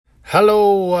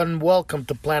Hello and welcome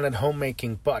to Planet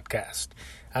Homemaking Podcast.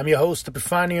 I'm your host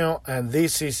Epifanio and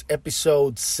this is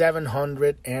episode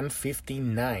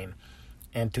 759.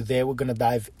 And today we're going to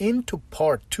dive into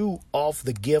part 2 of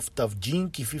the gift of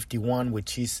Gene Key 51,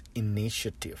 which is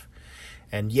initiative.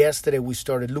 And yesterday we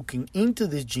started looking into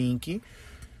this Gene Key,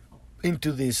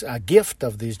 into this gift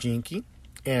of this Gene Key,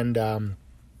 and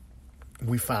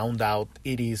we found out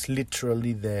it is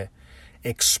literally the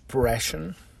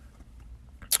expression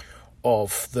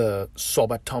of the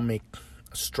subatomic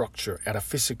structure at a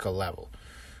physical level.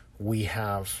 We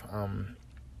have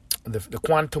the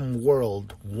quantum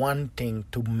world wanting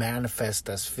to manifest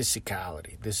as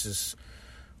physicality. This is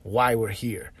why we're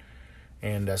here.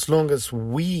 And as long as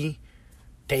we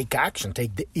take action,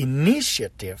 take the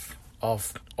initiative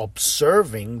of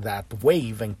observing that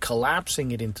wave and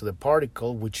collapsing it into the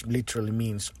particle, which literally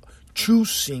means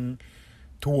choosing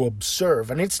to observe.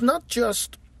 And it's not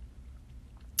just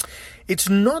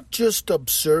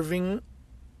observing,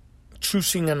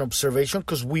 choosing an observation,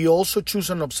 because we also choose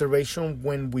an observation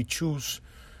when we choose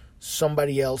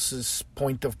somebody else's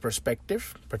point of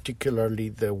perspective, particularly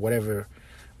the whatever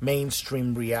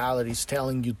mainstream reality is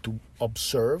telling you to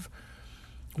observe.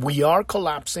 We are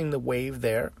collapsing the wave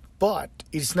there, but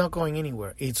it's not going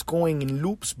anywhere. It's going in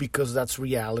loops because that's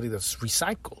reality that's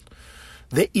recycled.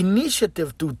 The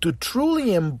initiative to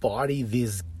truly embody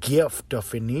this gift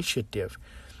of initiative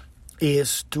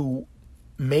is to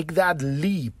make that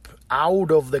leap out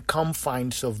of the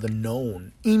confines of the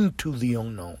known into the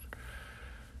unknown.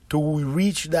 To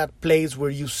reach that place where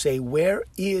you say, where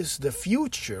is the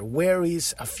future? Where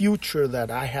is a future that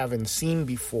I haven't seen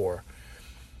before?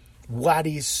 What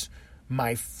is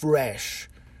my fresh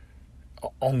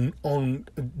on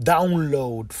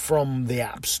download from the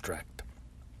abstract?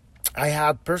 I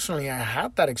had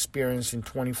that experience in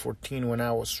 2014 when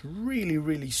I was really,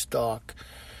 really stuck.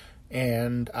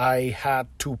 And I had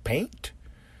to paint.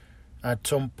 At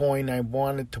some point I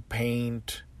wanted to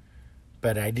paint,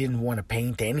 but I didn't want to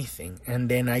paint anything. And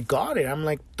then I got it. I'm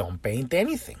like, don't paint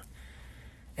anything.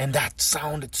 And that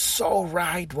sounded so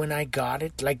right when I got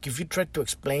it. Like if you try to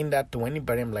explain that to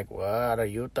anybody, I'm like, what are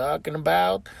you talking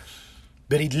about?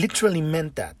 But it literally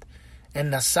meant that.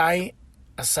 And as I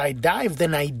dived,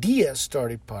 then ideas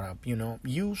started put up,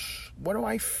 what do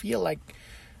I feel like?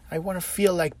 I want to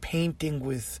feel like painting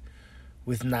with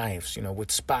knives, with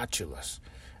spatulas.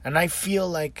 And I feel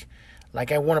like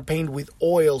I want to paint with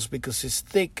oils because it's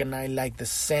thick and I like the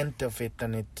scent of it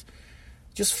and it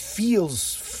just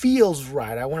feels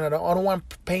right. I don't want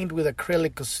to paint with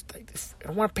acrylic because I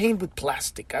don't want to paint with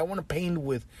plastic. I want to paint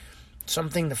with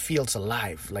something that feels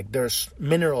alive. Like there's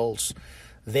minerals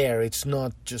there. It's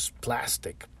not just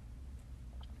plastic.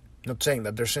 Not saying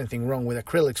that there's anything wrong with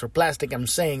acrylics or plastic. I'm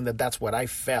saying that that's what I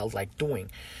felt like doing.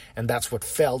 And that's what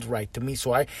felt right to me.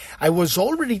 So I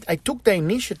took the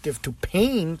initiative to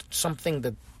paint something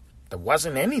that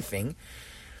wasn't anything.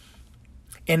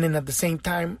 And then at the same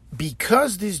time,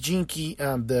 because this Gene Key,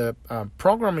 the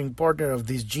programming partner of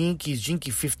this Gene Key is Gene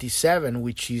Key 57,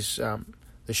 which is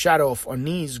the shadow of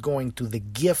Oni, going to the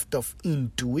gift of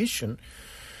intuition,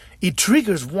 it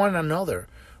triggers one another.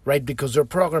 Right, because they're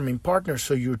programming partners,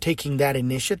 so you're taking that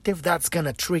initiative, that's going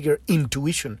to trigger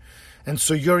intuition. And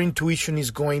so your intuition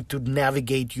is going to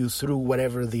navigate you through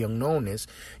whatever the unknown is.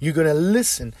 You're going to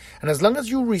listen. And as long as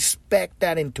you respect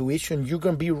that intuition, you're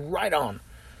going to be right on.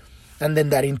 And then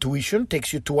that intuition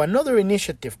takes you to another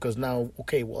initiative, because now,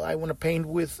 I want to paint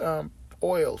with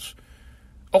oils.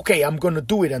 Okay, I'm going to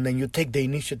do it. And then you take the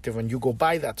initiative and you go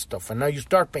buy that stuff. And now you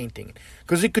start painting it.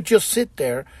 Because it could just sit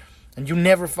there and you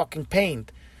never fucking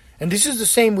paint. And this is the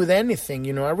same with anything,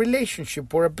 a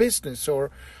relationship or a business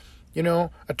or, a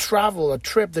travel, a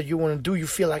trip that you want to do. You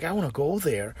feel like, I want to go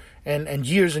there. And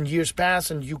years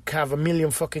pass and you have a million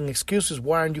fucking excuses.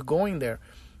 Why aren't you going there?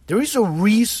 There is a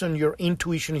reason your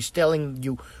intuition is telling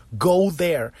you, go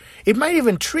there. It might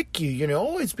even trick you,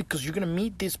 it's because you're going to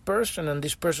meet this person and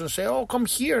this person say, oh, come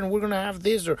here and we're going to have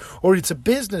this. Or it's a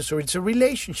business or it's a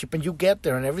relationship and you get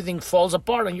there and everything falls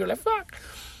apart and you're like, fuck.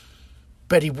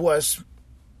 But it was...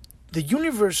 The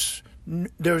universe,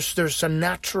 there's a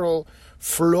natural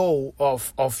flow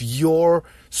of your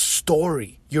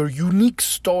story, your unique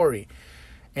story.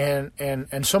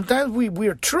 And sometimes we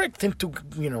are tricked into,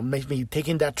 maybe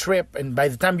taking that trip. And by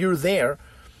the time you're there,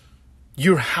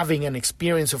 you're having an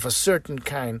experience of a certain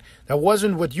kind that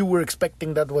wasn't what you were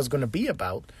expecting that was going to be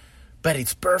about. But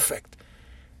it's perfect.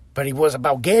 But it was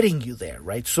about getting you there,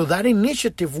 right? So that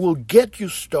initiative will get you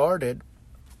started.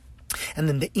 And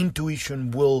then the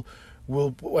intuition will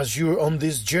as you're on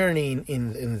this journey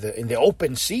in the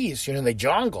open seas, in the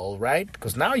jungle, right?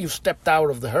 Because now you've stepped out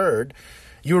of the herd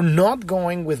You're not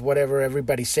going with whatever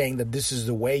everybody's saying that this is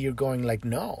the way. You're going like,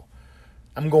 no,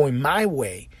 I'm going my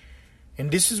way. And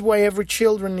this is why every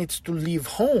children needs to leave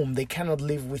home. They cannot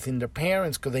live within their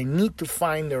parents because they need to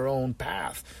find their own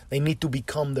path. They need to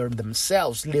become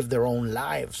themselves, live their own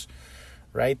lives,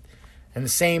 right? And the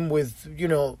same with,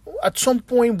 at some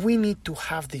point we need to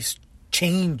have these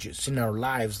changes in our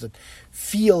lives that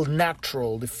feel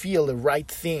natural, they feel the right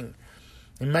thing.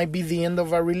 It might be the end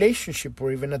of a relationship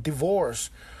or even a divorce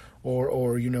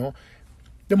or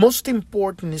the most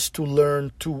important is to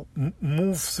learn to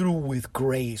move through with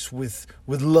grace, with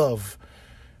love.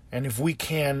 And if we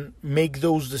can make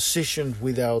those decisions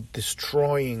without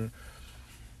destroying,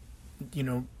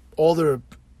 other,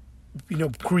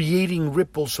 creating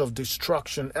ripples of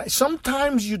destruction.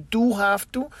 Sometimes you do have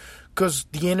to, because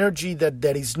the energy that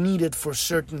is needed for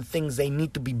certain things, they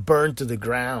need to be burned to the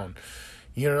ground.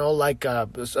 Like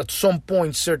at some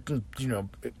point, certain,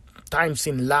 times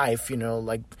in life,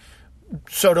 like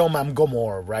Sodom and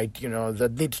Gomorrah, right?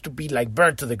 That needs to be like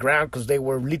burnt to the ground because they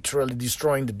were literally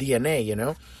destroying the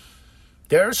DNA,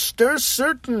 There's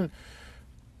certain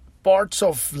parts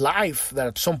of life that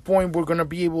at some point we're going to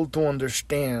be able to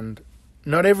understand.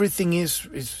 Not everything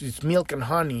is milk and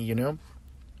honey,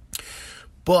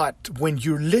 But when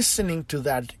you're listening to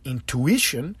that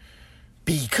intuition,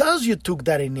 because you took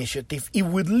that initiative, it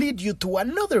would lead you to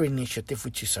another initiative,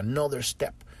 which is another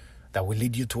step that will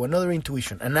lead you to another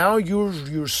intuition. And now you're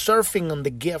surfing on the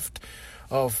gift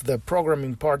of the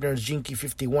programming partners, Gene Key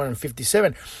 51 and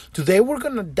 57. Today we're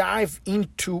going to dive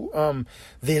into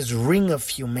this ring of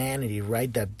humanity,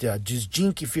 right? That just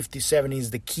Gene Key 57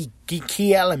 is the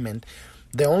key element.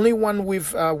 The only one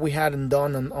we hadn't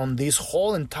done on this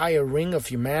whole entire ring of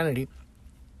humanity.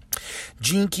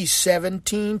 Gene Key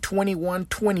 17, 21,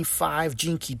 25,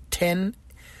 Gene Key 10,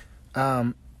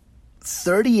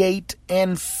 38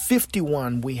 and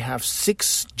 51. We have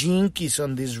 6 gene keys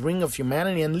on this ring of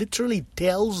humanity, and literally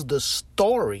tells the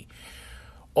story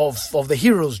of the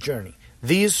hero's journey.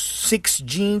 These 6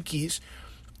 gene keys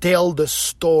tell the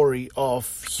story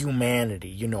of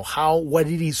humanity, what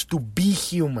it is to be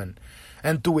human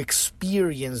and to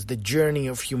experience the journey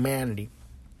of humanity.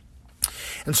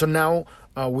 And so now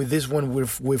with this one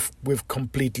we've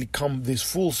completely come this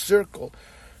full circle.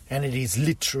 And it is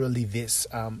literally this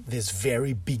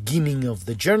very beginning of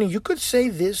the journey. You could say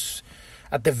this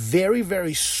at the very,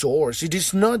 very source. It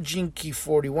is not Gene Key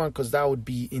 41, because that would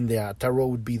be in the tarot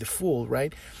would be the Fool,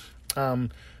 right? But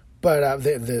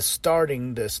the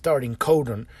starting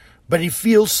codon. But it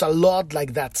feels a lot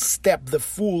like that step the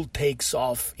Fool takes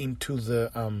off into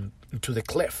the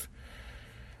cliff.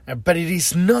 But it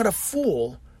is not a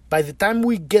fool. By the time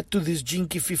we get to this Gene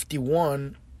Key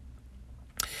 51.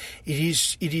 It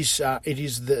is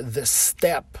the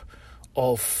step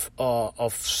of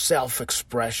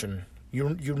self-expression.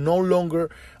 You're no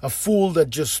longer a fool that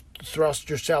just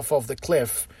thrust yourself off the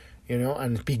cliff,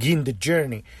 and begin the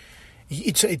journey.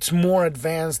 It's more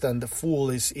advanced than the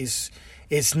fool is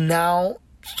now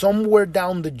somewhere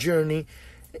down the journey,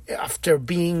 after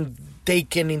being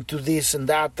taken into this and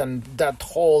that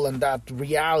hole and that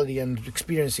reality and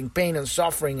experiencing pain and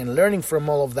suffering and learning from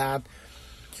all of that.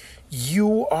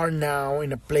 You are now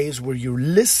in a place where you're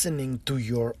listening to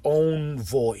your own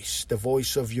voice, the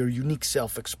voice of your unique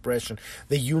self-expression,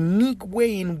 the unique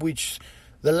way in which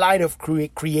the light of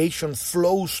creation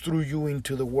flows through you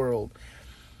into the world.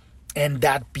 And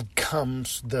that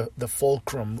becomes the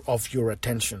fulcrum of your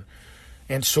attention.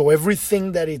 And so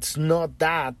everything that it's not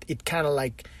that, it kind of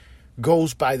like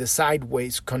goes by the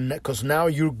sideways, because now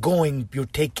you're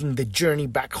taking the journey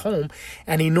back home,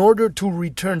 and in order to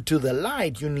return to the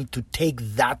light, you need to take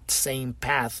that same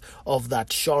path of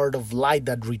that shard of light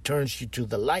that returns you to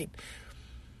the light.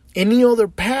 Any other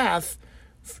path,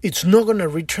 it's not going to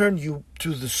return you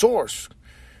to the source.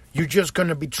 You're just going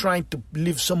to be trying to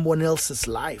live someone else's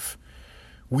life.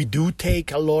 We do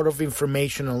take a lot of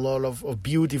information, a lot of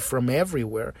beauty from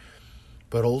everywhere,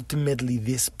 but ultimately,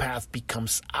 this path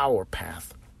becomes our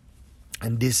path.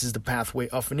 And this is the pathway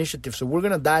of initiative. So we're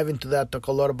going to dive into that, talk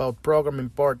a lot about programming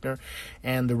partner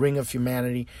and the Ring of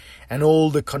Humanity and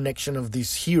all the connection of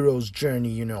this hero's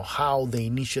journey, how the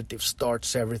initiative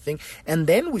starts everything. And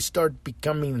then we start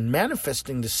becoming and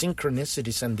manifesting the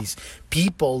synchronicities and these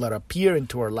people that appear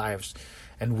into our lives.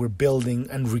 And we're building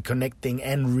and reconnecting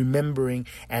and remembering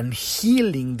and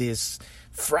healing this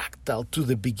fractal to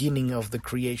the beginning of the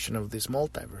creation of this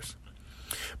multiverse.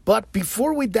 But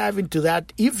before we dive into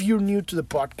that, if you're new to the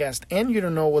podcast and you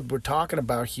don't know what we're talking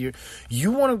about here,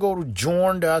 you want to go to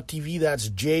journ.tv. That's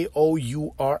JOURN.tv.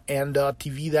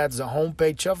 That's the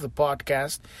homepage of the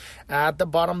podcast. At the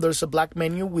bottom, there's a black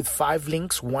menu with 5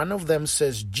 links. One of them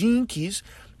says Gene Keys.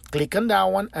 Click on that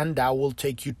one, and that will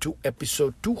take you to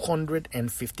episode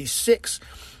 256.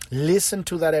 Listen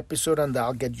to that episode, and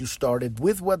that'll get you started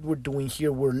with what we're doing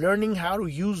here. We're learning how to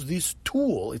use this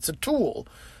tool. It's a tool,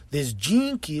 this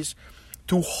Gene Keys,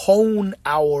 to hone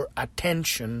our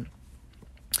attention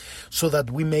so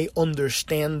that we may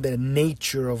understand the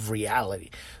nature of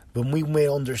reality. When we may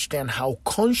understand how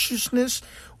consciousness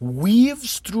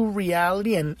weaves through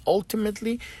reality and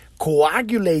ultimately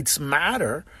coagulates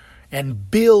matter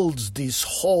and builds this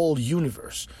whole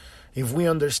universe. If we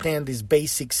understand these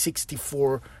basic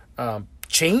 64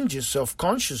 changes of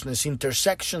consciousness,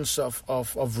 intersections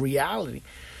of reality,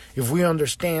 if we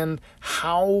understand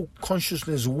how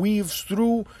consciousness weaves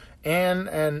through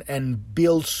and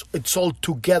builds it's all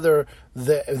together,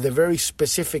 the very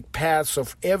specific paths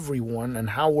of everyone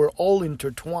and how we're all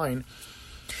intertwined.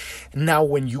 Now,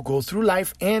 when you go through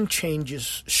life and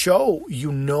changes show, you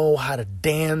know how to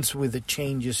dance with the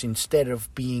changes instead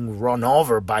of being run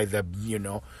over by the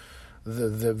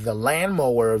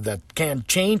lawnmower that can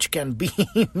be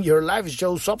in your life.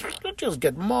 Shows up, you just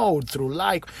get mowed through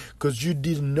life because you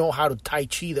didn't know how to Tai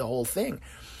Chi the whole thing.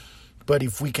 But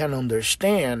if we can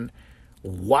understand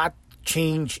what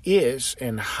change is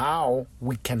and how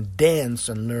we can dance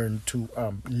and learn to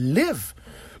live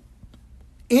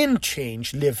in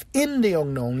change, live in the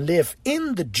unknown, live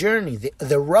in the journey,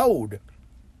 the road.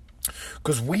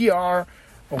 Because we are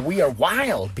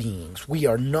wild beings. We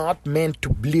are not meant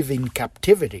to live in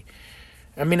captivity.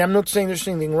 I mean, I'm not saying there's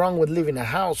anything wrong with living in a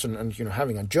house and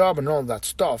having a job and all that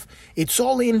stuff. It's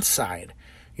all inside,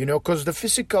 because the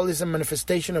physical is a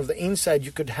manifestation of the inside.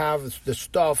 You could have the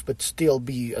stuff but still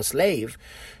be a slave,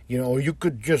 or you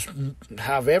could just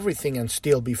have everything and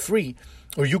still be free.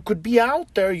 Or you could be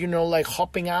out there, like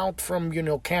hopping out from,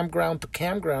 campground to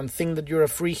campground, think that you're a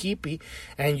free hippie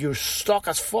and you're stuck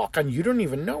as fuck and you don't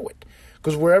even know it.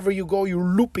 Because wherever you go, you're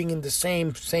looping in the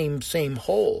same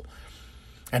hole.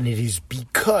 And it is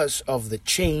because of the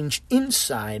change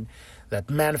inside that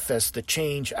manifests the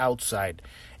change outside.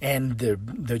 And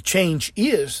the change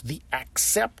is the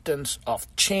acceptance of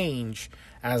change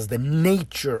as the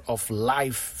nature of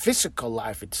life, physical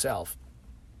life itself.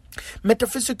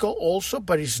 Metaphysical also,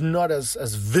 but it's not as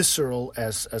visceral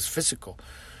as physical.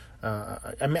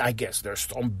 I guess there's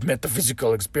some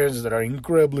metaphysical experiences that are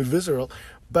incredibly visceral,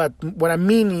 but what I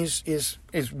mean is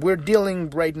we're dealing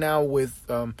right now with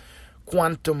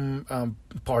quantum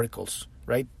particles,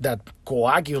 right? That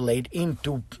coagulate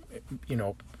into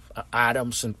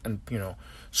atoms and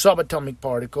subatomic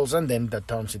particles, and then that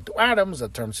turns into atoms,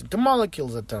 that turns into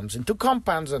molecules, that turns into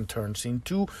compounds, and turns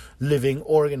into living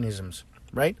organisms.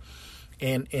 Right?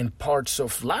 And parts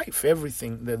of life,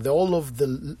 everything, all of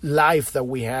the life that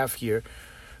we have here,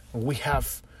 we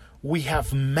have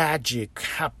magic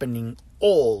happening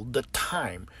all the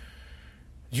time.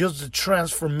 Just the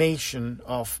transformation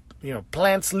of,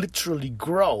 plants literally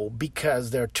grow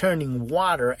because they're turning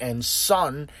water and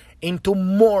sun into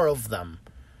more of them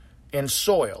and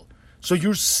soil. So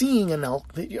you're seeing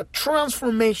a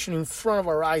transformation in front of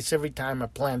our eyes every time a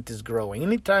plant is growing,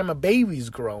 anytime a baby is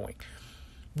growing.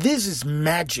 This is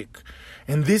magic,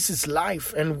 and this is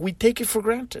life, and we take it for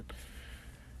granted.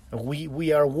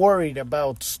 We are worried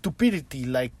about stupidity,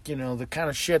 like, the kind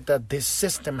of shit that this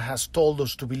system has told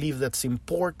us to believe that's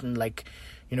important, like,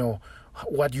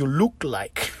 what you look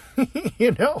like,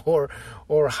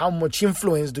 or how much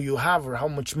influence do you have, or how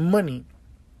much money.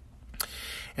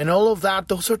 And all of that,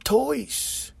 those are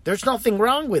toys. There's nothing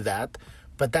wrong with that.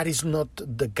 But that is not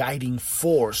the guiding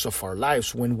force of our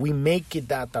lives. When we make it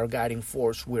that our guiding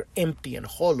force, we're empty and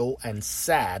hollow and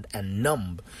sad and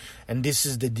numb. And this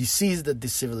is the disease that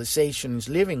this civilization is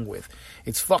living with.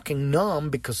 It's fucking numb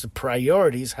because the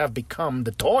priorities have become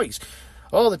the toys.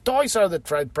 Oh, the toys are the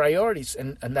priorities.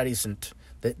 And that isn't.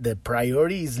 The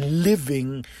priority is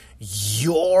living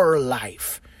your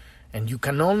life. And you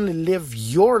can only live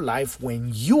your life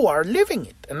when you are living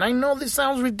it. And I know this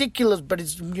sounds ridiculous, but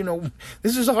it's,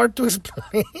 this is hard to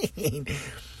explain.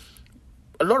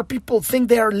 A lot of people think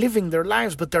they are living their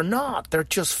lives, but they're not. They're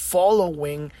just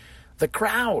following the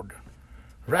crowd,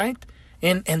 right?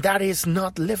 And that is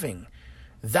not living.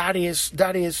 That is,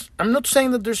 I'm not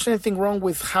saying that there's anything wrong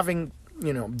with having,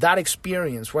 that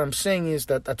experience. What I'm saying is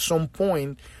that at some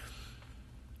point,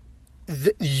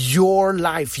 your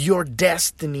life, your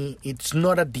destiny, it's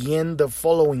not at the end of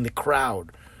following the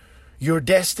crowd. Your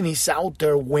destiny is out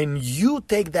there when you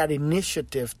take that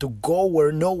initiative to go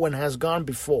where no one has gone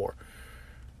before.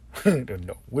 I don't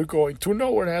know. We're going to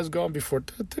know where it has gone before.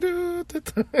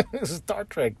 Star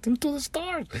Trek, Into the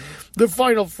Stars, the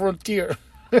final frontier.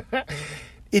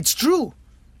 It's true.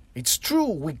 It's true.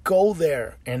 We go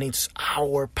there, and it's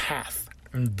our path.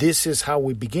 And this is how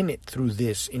we begin it, through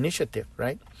this initiative,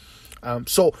 right?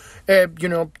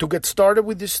 To get started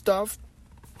with this stuff,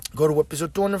 go to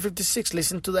episode 256,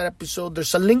 listen to that episode.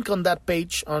 There's a link on that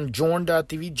page on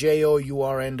journ.tv,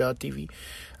 journ.tv,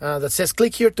 that says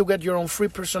click here to get your own free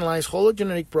personalized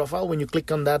hologenetic profile. When you click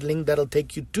on that link, that'll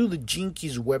take you to the Gene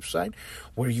Keys website,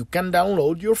 where you can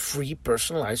download your free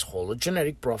personalized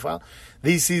hologenetic profile.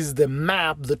 This is the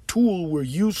map, the tool we're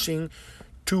using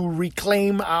to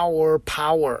reclaim our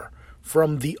power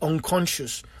from the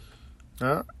unconscious.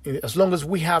 As long as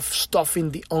we have stuff in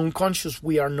the unconscious,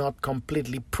 we are not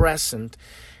completely present.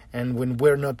 And when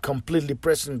we're not completely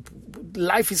present,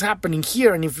 life is happening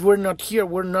here. And if we're not here,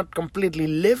 we're not completely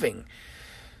living.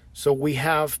 So we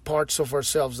have parts of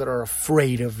ourselves that are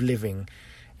afraid of living.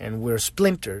 And we're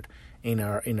splintered in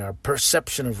our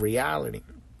perception of reality.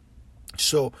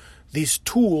 So this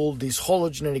tool, this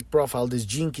hologenetic profile, these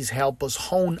Gene Keys help us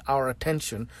hone our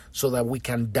attention so that we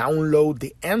can download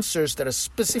the answers that are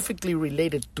specifically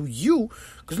related to you,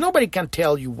 because nobody can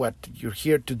tell you what you're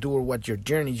here to do or what your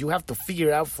journey is. You have to figure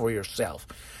it out for yourself.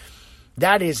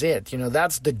 That is it.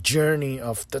 That's the journey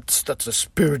that's a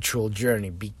spiritual journey,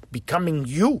 becoming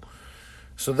you.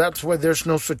 So that's why there's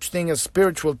no such thing as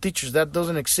spiritual teachers. That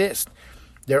doesn't exist.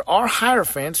 There are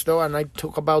hierophants, though, and I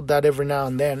talk about that every now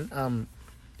and then.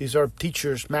 These are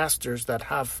teachers, masters that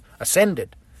have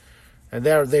ascended, and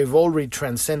they've already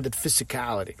transcended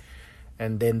physicality,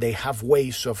 and then they have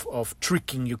ways of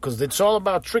tricking you, because it's all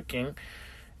about tricking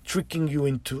you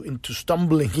into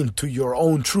stumbling into your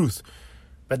own truth.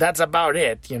 But that's about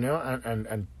it,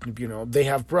 and they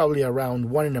have probably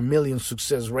around 1 in a million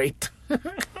success rate,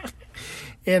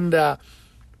 and.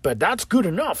 But that's good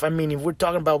enough. I mean, if we're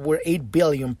talking about we're 8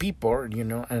 billion people,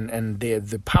 and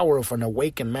the power of an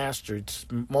awakened master, it's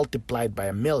multiplied by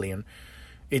 1 million.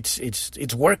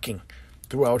 It's working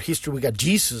throughout history. We got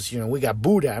Jesus, we got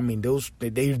Buddha. I mean,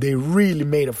 they really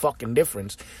made a fucking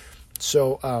difference.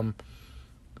 So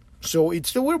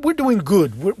we're doing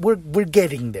good. We're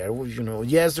getting there.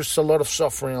 Yes, there's a lot of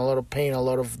suffering, a lot of pain, a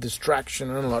lot of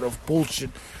distraction, and a lot of bullshit,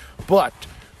 but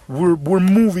we're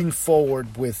moving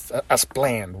forward with as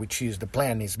planned, which is the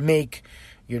plan is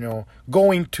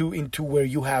go into where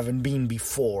you haven't been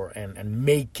before and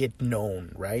make it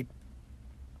known, right?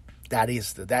 That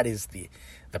is the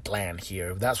plan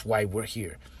here. That's why we're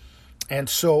here. And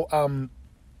so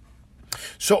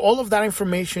all of that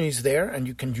information is there, and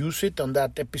you can use it on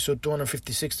that episode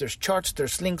 256. There's charts,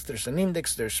 there's links, there's an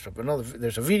index, there's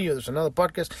a video, there's another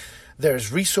podcast,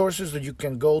 there's resources that you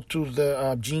can go to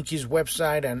the Gene Keys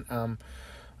website and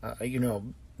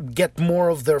get more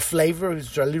of their flavor.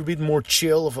 It's a little bit more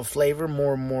chill of a flavor,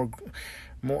 more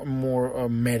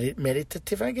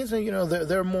meditative, I guess.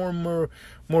 They're more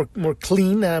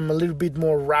clean. I'm a little bit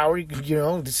more rowdy.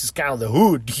 This is kind of the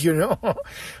hood.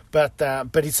 But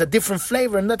it's a different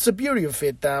flavor, and that's the beauty of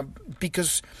it.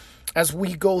 Because as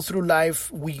we go through life,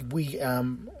 we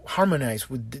harmonize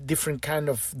with different kind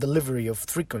of delivery of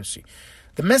frequency.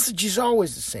 The message is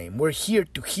always the same. We're here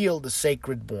to heal the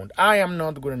sacred wound. I am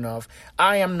not good enough.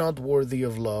 I am not worthy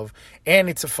of love. And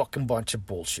it's a fucking bunch of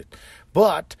bullshit.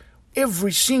 But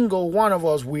every single one of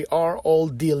us, we are all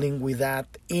dealing with that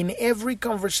in every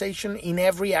conversation, in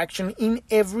every action, in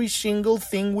every single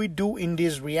thing we do in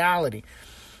this reality.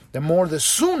 The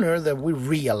sooner that we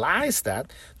realize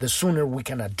that, the sooner we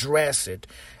can address it.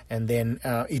 And then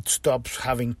it stops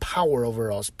having power over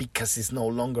us because it's no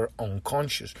longer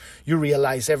unconscious. You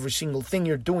realize every single thing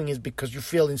you're doing is because you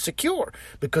feel insecure,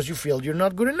 because you feel you're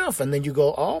not good enough. And then you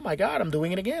go, oh my God, I'm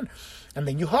doing it again. And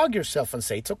then you hug yourself and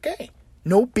say, it's okay.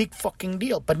 No big fucking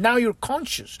deal. But now you're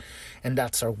conscious. And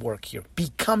that's our work here.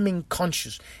 Becoming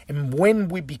conscious. And when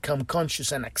we become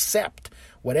conscious and accept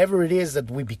whatever it is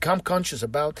that we become conscious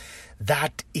about,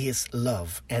 that is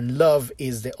love. And love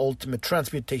is the ultimate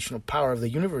transmutational power of the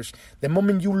universe. The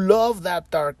moment you love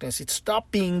that darkness, it stops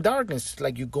being darkness. It's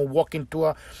like you go walk into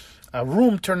a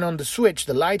room, turn on the switch,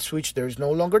 the light switch, there is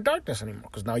no longer darkness anymore.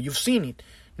 Because now you've seen it.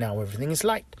 Now everything is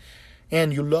light.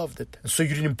 And you loved it. So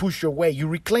you didn't push your way. You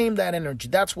reclaim that energy.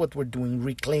 That's what we're doing,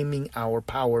 reclaiming our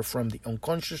power from the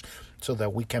unconscious so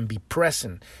that we can be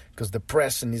present. Because the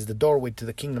present is the doorway to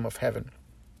the kingdom of heaven.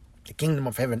 The kingdom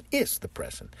of heaven is the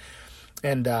present.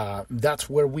 And that's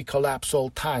where we collapse all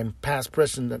time, past,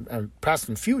 present, and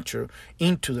future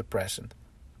into the present.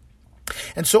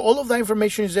 And so all of that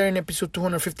information is there in episode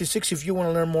 256. If you want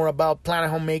to learn more about Planet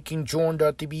Homemaking,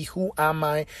 Journ.tv, who am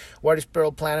I, what is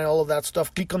Pearl Planet, all of that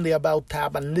stuff, click on the About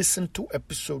tab and listen to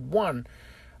episode 1.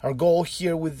 Our goal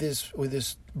here with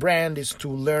this brand is to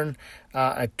learn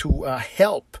to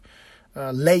help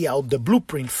lay out the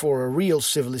blueprint for a real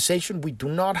civilization. We do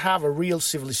not have a real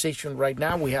civilization right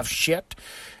now. We have shit,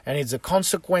 and it's a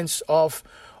consequence of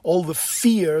all the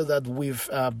fear that we've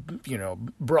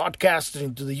broadcasted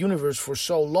into the universe for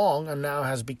so long, and now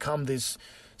has become this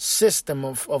system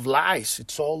of lies.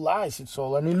 It's all lies. It's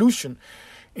all an illusion.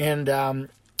 And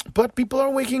but people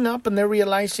are waking up, and they're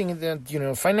realizing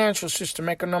that, financial system,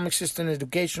 economic system,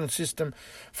 educational system,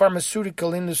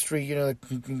 pharmaceutical industry,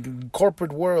 the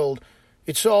corporate world,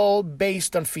 it's all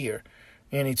based on fear.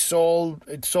 And it's all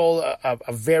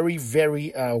a very,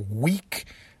 very weak,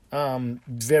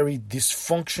 very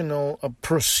dysfunctional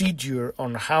procedure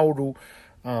on how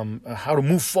to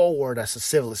move forward as a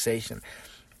civilization.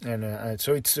 And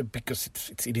so it's because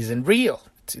it isn't real.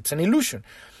 It's an illusion.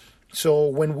 So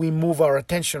when we move our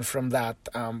attention from that,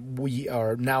 we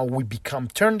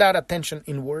turn that attention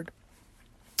inward.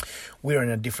 We're in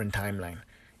a different timeline.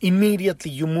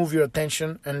 Immediately you move your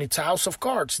attention, and it's a house of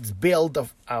cards. It's built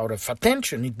out of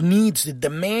attention. It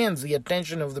demands the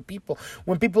attention of the people.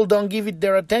 When people don't give it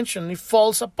their attention, it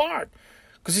falls apart.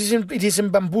 Because it isn't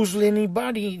bamboozling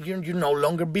anybody. You're no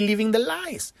longer believing the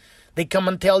lies. They come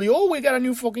and tell you, we got a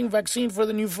new fucking vaccine for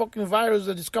the new fucking virus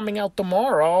that is coming out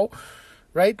tomorrow.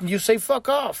 Right? And you say, fuck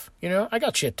off. I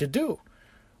got shit to do.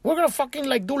 We're going to fucking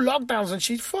do lockdowns and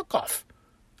shit. Fuck off.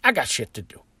 I got shit to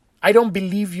do. I don't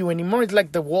believe you anymore. It's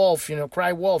like the wolf,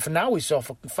 cry wolf. And now we saw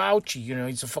fucking Fauci,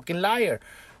 he's a fucking liar.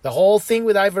 The whole thing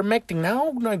with ivermectin.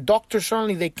 Now, doctors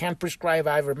suddenly, they can't prescribe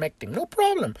ivermectin. No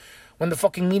problem. When the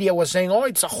fucking media was saying,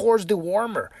 it's a horse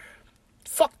dewormer.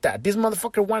 Fuck that. This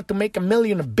motherfucker wanted to make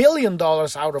 $1 billion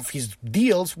out of his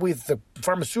deals with the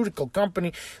pharmaceutical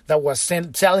company that was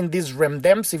selling this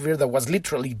remdesivir that was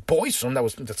literally poison,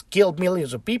 that's killed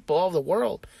millions of people all over the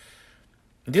world.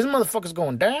 This motherfucker's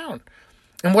going down.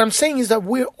 And what I'm saying is that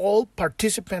we're all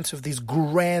participants of this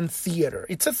grand theater.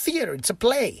 It's a theater. It's a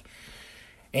play.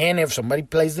 And if somebody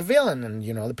plays the villain and,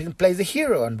 the person plays the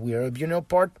hero, and we're,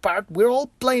 we're all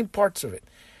playing parts of it.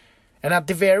 And at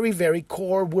the very, very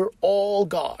core, we're all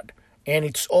God, and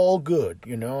it's all good,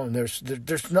 And there's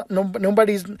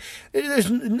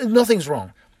nothing's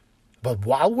wrong. But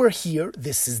while we're here,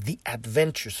 this is the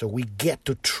adventure, so we get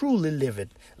to truly live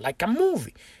it like a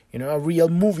movie. A real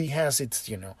movie has its,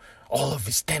 all of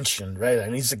its tension, right?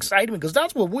 And its excitement, because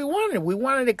that's what we wanted. We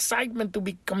wanted excitement to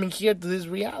be coming here to this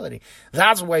reality.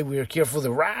 That's why we're here for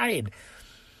the ride.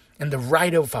 And the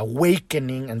rite of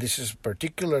awakening, and this is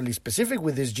particularly specific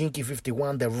with this Gene Key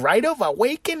 51, the rite of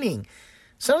awakening.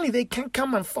 Suddenly they can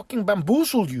come and fucking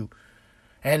bamboozle you.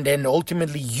 And then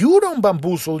ultimately you don't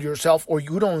bamboozle yourself, or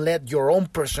you don't let your own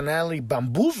personality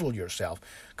bamboozle yourself.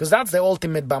 Because that's the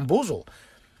ultimate bamboozle.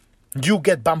 You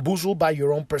get bamboozled by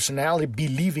your own personality,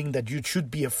 believing that you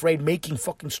should be afraid, making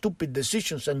fucking stupid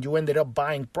decisions, and you ended up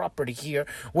buying property here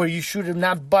where you should have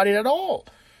not bought it at all.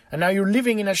 And now you're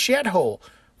living in a shithole.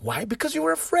 Why? Because you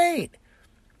were afraid.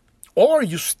 Or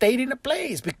you stayed in a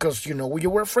place because, you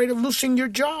were afraid of losing your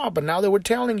job. And now they were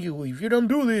telling you, if you don't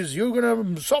do this, you're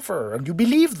going to suffer. And you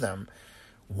believe them.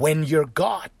 When your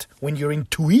gut, when your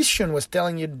intuition was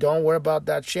telling you, don't worry about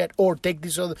that shit. Or take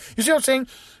this other. You see what I'm saying?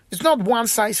 It's not one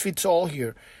size fits all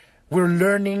here. We're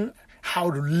learning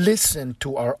how to listen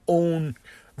to our own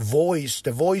voice,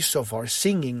 the voice of our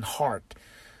singing heart.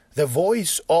 The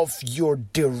voice of your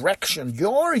direction,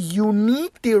 your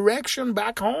unique direction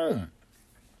back home.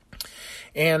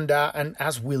 And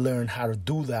as we learn how to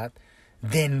do that,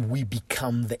 then we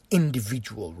become the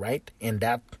individual, right? And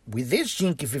that, with this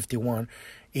Gene Key 51,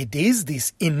 it is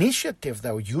this initiative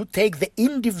that you take. The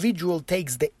individual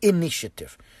takes the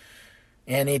initiative.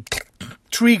 And it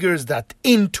triggers that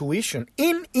intuition.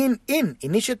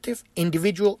 Initiative,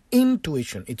 individual,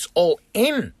 intuition. It's all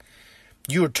in.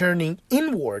 You're turning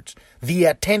inwards. The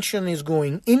attention is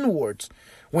going inwards.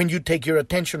 When you take your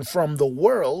attention from the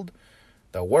world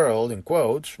in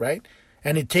quotes, right?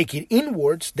 And you take it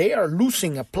inwards, they are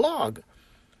losing a plug.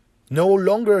 No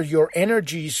longer your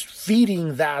energy is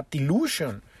feeding that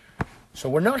illusion. So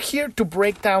we're not here to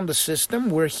break down the system.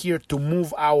 We're here to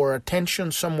move our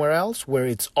attention somewhere else where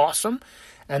it's awesome.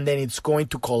 And then it's going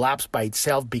to collapse by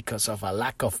itself because of a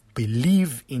lack of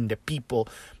belief in the people.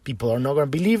 People are not going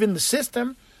to believe in the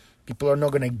system. People are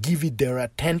not going to give it their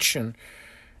attention.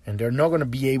 And they're not going to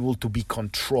be able to be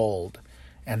controlled.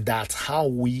 And that's how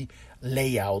we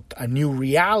lay out a new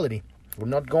reality. We're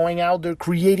not going out there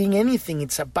creating anything.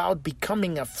 It's about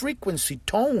becoming a frequency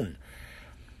tone.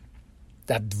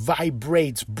 that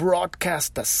vibrates,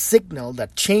 broadcasts a signal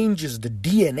that changes the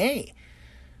DNA.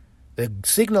 The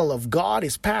signal of God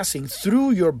is passing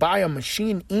through your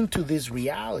biomachine into this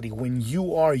reality when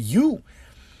you are you.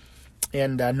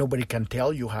 And nobody can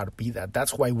tell you how to be that.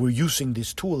 That's why we're using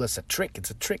this tool as a trick.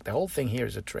 It's a trick. The whole thing here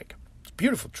is a trick. It's a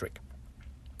beautiful trick.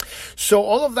 So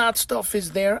all of that stuff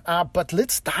is there. But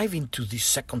let's dive into the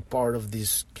second part of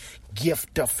this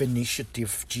gift of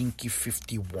initiative, Gene Key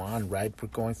 51, right? We're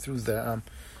going through the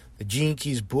Gene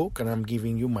Keys book, and I'm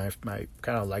giving you my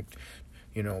kind of like,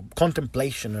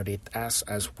 contemplation of it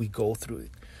as we go through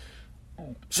it.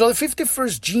 So the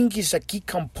 51st gene key is a key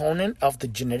component of the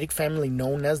genetic family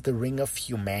known as the Ring of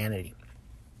Humanity,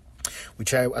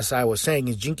 which, as I was saying,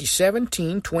 is gene key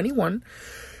 17, 21,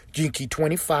 gene key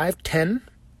 25, 10,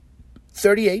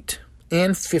 38,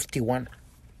 and 51.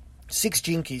 6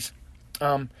 gene keys.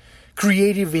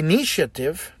 Creative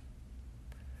initiative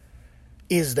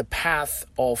is the path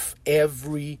of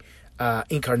every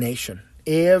incarnation.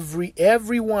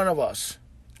 Every one of us.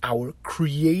 Our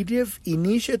creative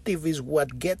initiative is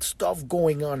what gets stuff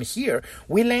going on here.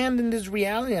 We land in this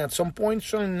reality at some point,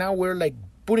 so now we're like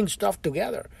putting stuff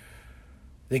together.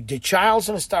 The child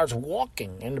starts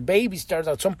walking, and the baby starts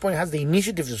at some point has the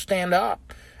initiative to stand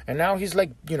up. And now he's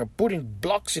like, putting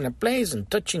blocks in a place and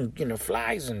touching,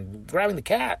 flies and grabbing the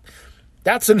cat.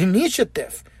 That's an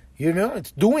initiative.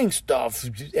 It's doing stuff.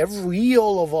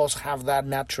 All of us have that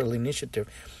natural initiative.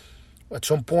 At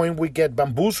some point, we get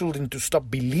bamboozled into stop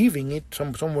believing it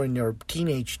somewhere in your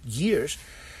teenage years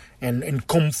and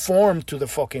conform to the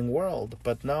fucking world.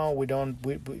 But no, we don't.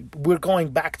 We're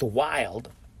going back to wild.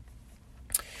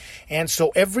 And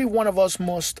so every one of us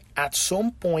must, at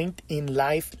some point in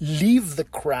life, leave the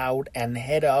crowd and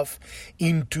head off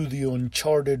into the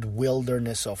uncharted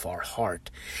wilderness of our heart.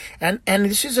 And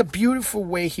this is a beautiful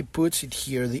way he puts it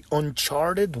here, the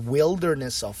uncharted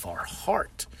wilderness of our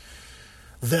heart.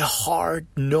 The heart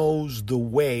knows the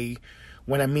way.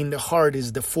 When I mean the heart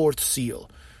is the fourth seal,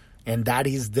 and that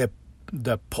is the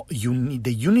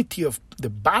unity of the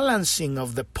balancing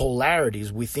of the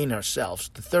polarities within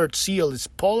ourselves. The third seal is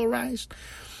polarized,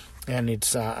 and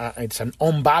it's an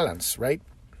unbalance, right?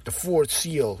 The fourth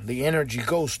seal, the energy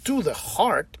goes to the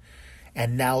heart,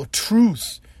 and now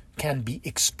truth can be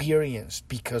experienced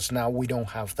because now we don't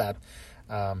have that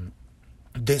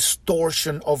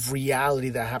distortion of reality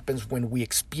that happens when we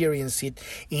experience it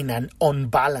in an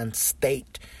unbalanced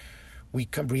state.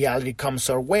 Reality comes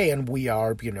our way, and we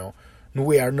are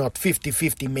not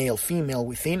 50-50 male-female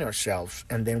within ourselves,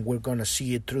 and then we're going to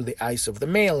see it through the eyes of the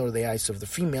male or the eyes of the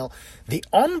female, the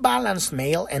unbalanced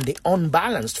male and the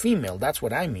unbalanced female. That's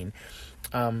what I mean.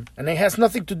 And it has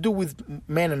nothing to do with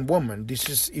man and woman. This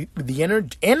is the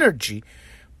energy,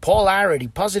 polarity,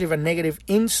 positive and negative.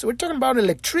 We're talking about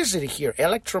electricity here,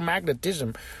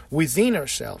 electromagnetism within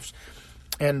ourselves.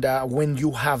 And when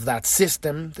you have that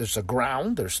system, there's a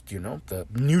ground, there's, the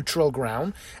neutral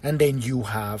ground, and then you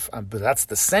have, that's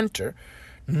the center.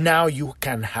 Now you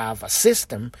can have a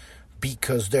system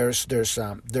because there's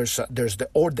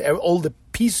all the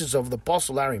pieces of the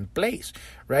puzzle are in place,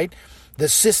 right? The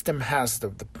system has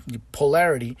the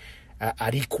polarity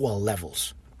at equal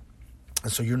levels.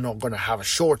 And so you're not going to have a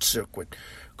short circuit,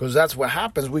 because that's what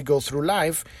happens. We go through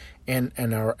life and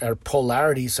our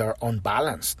polarities are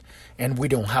unbalanced, and we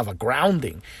don't have a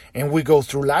grounding. And we go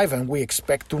through life and we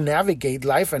expect to navigate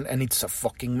life, and it's a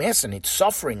fucking mess, and it's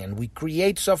suffering, and we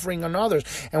create suffering on others,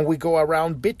 and we go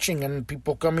around bitching, and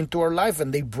people come into our life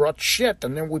and they brought shit,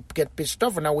 and then we get pissed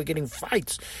off, and now we're getting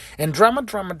fights and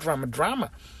drama.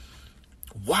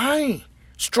 Why?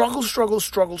 Struggle.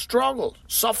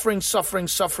 Suffering,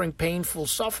 painful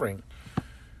suffering.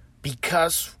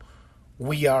 Because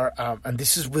we are, and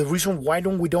this is the reason why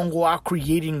we don't go out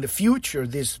creating the future,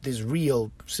 this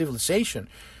real civilization.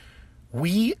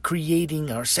 We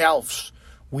creating ourselves.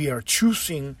 We are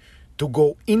choosing to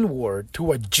go inward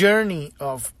to a journey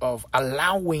of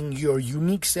allowing your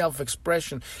unique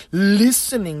self-expression,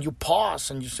 listening. You pause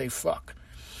and you say, fuck.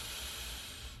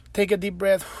 Take a deep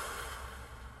breath.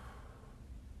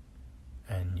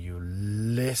 And you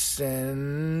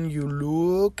listen, you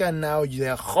look, and now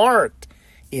the heart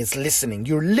is listening.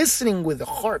 You're listening with the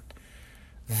heart.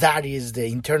 That is the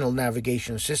internal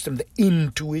navigation system, the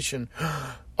intuition.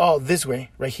 Oh, this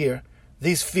way, right here.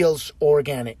 This feels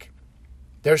organic.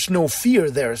 There's no fear,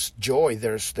 there's joy,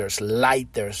 there's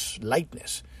light, there's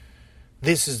lightness.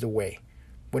 This is the way.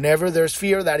 Whenever there's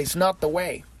fear, that is not the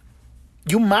way.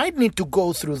 You might need to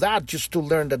go through that just to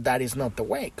learn that is not the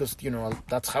way. Because,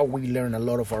 that's how we learn a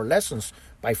lot of our lessons,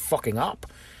 by fucking up.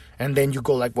 And then you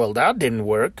go like, well, that didn't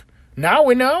work. Now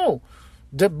we know.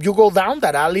 You go down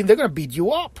that alley, they're going to beat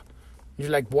you up.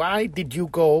 You're like, why did you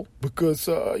go? Because,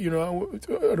 I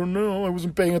don't know. I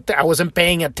wasn't paying attention. I wasn't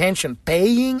paying attention.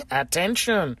 Paying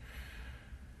attention.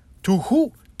 To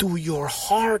who? To your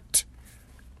heart.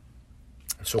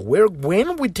 So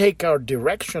when we take our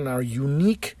direction, our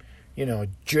unique,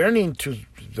 journey into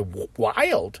the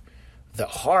wild, the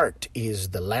heart is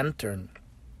the lantern.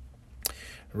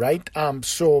 Right?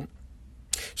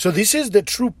 So this is the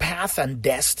true path and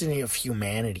destiny of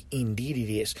humanity. Indeed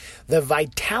it is. The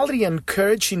vitality and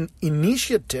courage in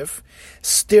initiative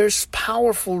stirs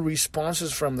powerful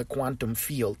responses from the quantum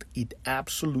field. It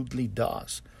absolutely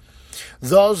does.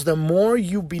 Thus, the more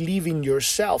you believe in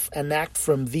yourself and act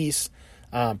from this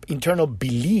internal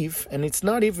belief, and it's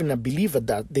not even a belief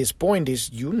at this point,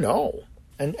 is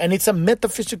And it's a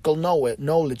metaphysical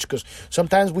knowledge, because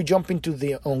sometimes we jump into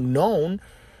the unknown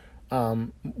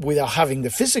without having the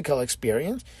physical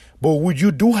experience, but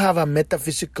you do have a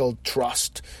metaphysical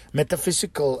trust,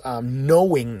 metaphysical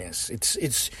knowingness.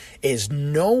 It's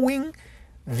knowing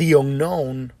the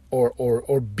unknown,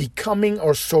 or becoming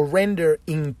or surrender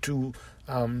into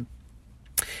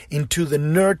the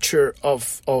nurture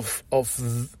of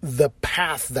the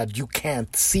path that you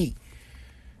can't see.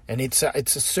 And it's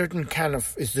a certain kind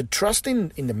of, it's the trust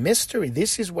in the mystery.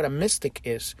 This is what a mystic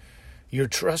is. You're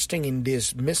trusting in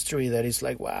this mystery that is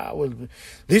like, wow. Well,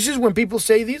 this is when people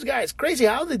say, "This guy is crazy.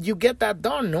 How did you get that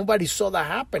done? Nobody saw that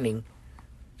happening."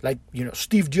 Like,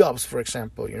 Steve Jobs, for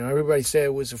example. Everybody said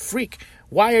it was a freak.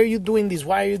 Why are you doing this?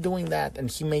 Why are you doing that? And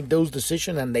he made those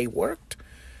decisions and they worked.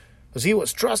 Because he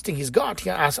was trusting his God.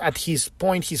 At his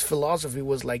point, his philosophy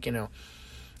was like,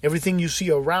 everything you see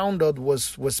around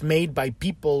us was made by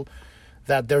people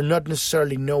that they're not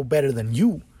necessarily know better than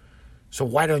you. So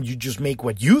why don't you just make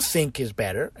what you think is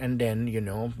better, and then,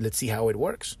 let's see how it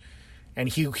works. And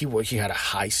he had a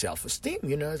high self-esteem,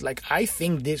 It's like, I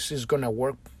think this is going to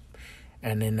work,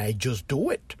 and then I just do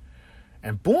it.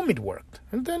 And boom, it worked.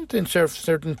 And then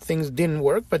certain things didn't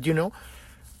work, but,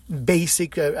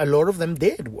 basic, a lot of them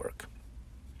did work.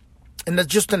 And that's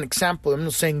just an example. I'm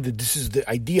not saying that this is the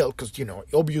ideal, because,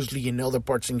 obviously in other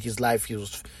parts in his life, he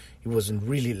wasn't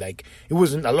really like, it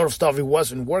wasn't a lot of stuff, it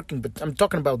wasn't working, but I'm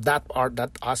talking about that art,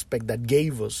 that aspect that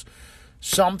gave us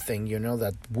something,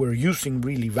 that we're using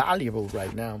really valuable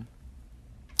right now.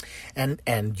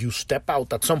 And you step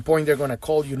out, at some point they're going to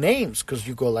call you names, because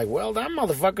you go like, well, that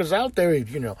motherfucker's out there,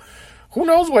 who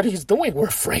knows what he's doing? We're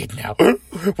afraid now.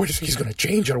 He's going to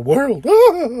change our world.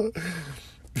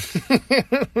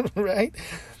 Right?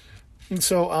 And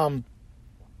so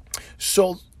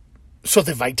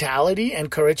the vitality and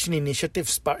courage and initiative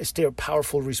stir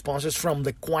powerful responses from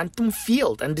the quantum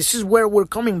field. And this is where we're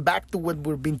coming back to what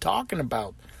we've been talking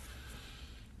about.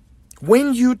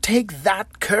 When you take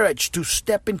that courage to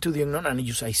step into the unknown, and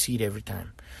I see it every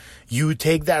time. You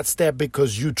take that step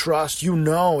because you trust,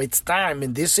 it's time,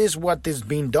 and this is what is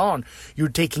being done. You're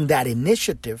taking that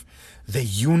initiative. The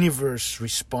universe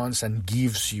responds and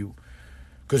gives you.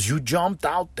 Because you jumped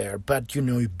out there, but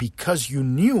because you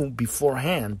knew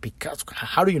beforehand. Because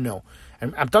how do you know?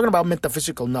 I'm talking about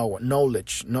metaphysical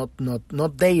knowledge, not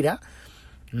data.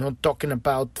 I'm not talking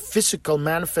about physical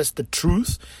manifested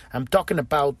truth. I'm talking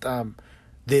about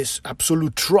this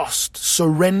absolute trust,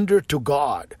 surrender to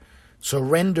God,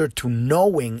 surrender to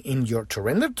knowing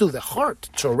surrender to the heart,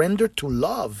 surrender to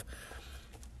love,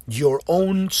 your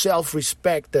own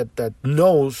self-respect that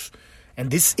knows. And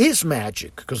this is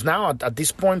magic, because now at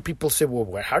this point people say,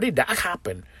 well, how did that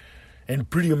happen? And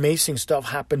pretty amazing stuff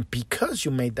happened because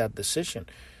you made that decision.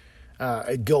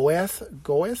 Goethe,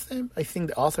 I think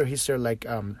the author, he said like,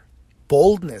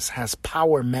 boldness has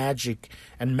power, magic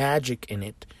in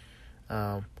it.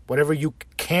 Whatever you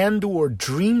can do or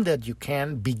dream that you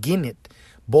can, begin it.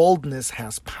 Boldness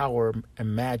has power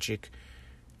and magic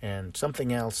and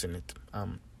something else in it.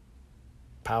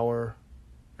 Power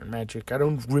and magic. I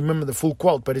don't remember the full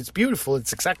quote, but it's beautiful.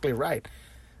 It's exactly right.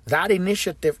 That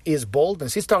initiative is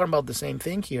boldness. He's talking about the same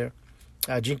thing here,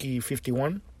 Jinky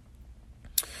 51.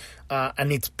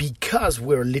 And it's because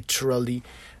we're literally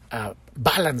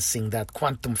balancing that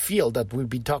quantum field that we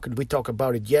talked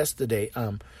about it yesterday.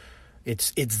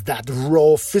 It's that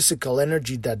raw physical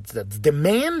energy that's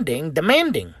demanding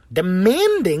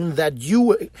that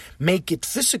you make it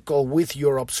physical with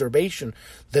your observation.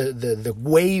 The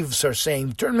waves are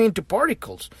saying, turn me into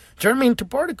particles.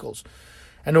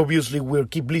 And obviously we'll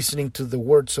keep listening to the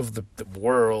words of the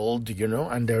world,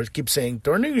 and they keep saying,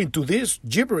 turning into this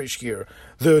gibberish here.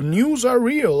 The news are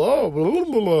real. Oh, blah,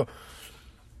 blah, blah.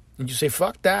 And you say,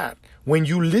 fuck that. When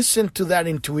you listen to that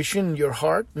intuition in your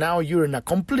heart, now you're in a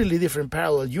completely different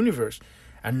parallel universe.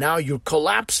 And now you're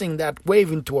collapsing that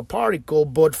wave into a particle,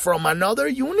 but from another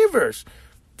universe.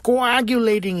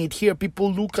 coagulating it here.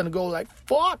 People look and go like,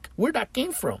 fuck, where that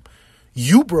came from?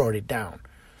 You brought it down.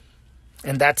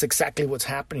 And that's exactly what's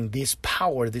happening. This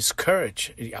power, this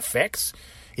courage, it affects,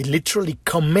 it literally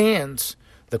commands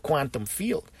the quantum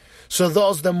field. So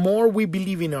thus, the more we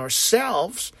believe in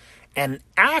ourselves and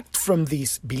act from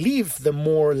this belief, the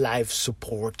more life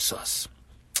supports us.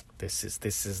 This is the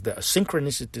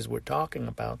synchronicities we're talking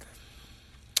about.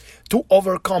 To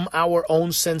overcome our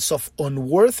own sense of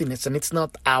unworthiness, and it's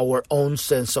not our own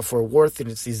sense of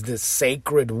unworthiness, it's the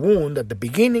sacred wound at the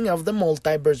beginning of the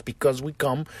multiverse, because we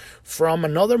come from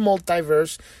another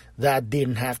multiverse that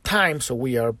didn't have time, so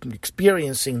we are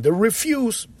experiencing the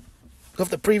refuse of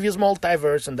the previous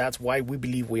multiverse, and that's why we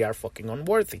believe we are fucking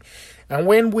unworthy. And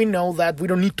when we know that, we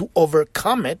don't need to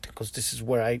overcome it, because this is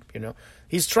where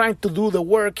he's trying to do the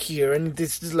work here, and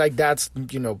this is like, that's,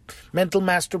 mental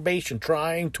masturbation,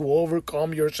 trying to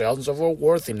overcome your sense of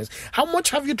unworthiness. How much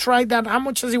have you tried that? How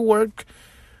much does it work?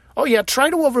 Oh yeah, try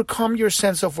to overcome your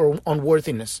sense of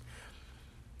unworthiness.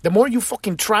 The more you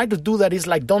fucking try to do that, is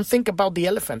like, don't think about the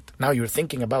elephant. Now you're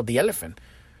thinking about the elephant.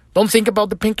 Don't think about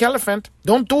the pink elephant.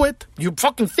 Don't do it. You're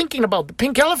fucking thinking about the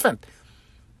pink elephant.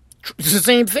 It's the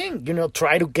same thing.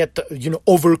 Try to get,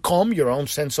 overcome your own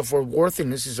sense of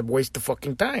worthiness is a waste of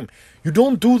fucking time. You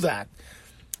don't do that.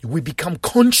 We become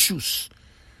conscious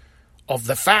of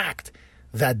the fact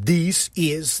that this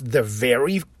is the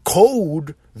very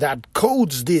code that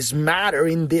codes this matter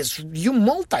in this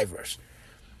multiverse.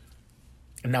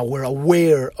 And now we're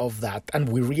aware of that, and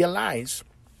we realize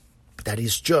that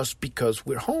is just because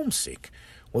we're homesick.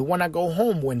 We want to go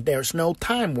home when there's no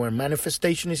time, when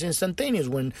manifestation is instantaneous,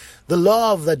 when the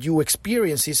love that you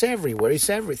experience is everywhere, it's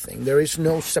everything. There is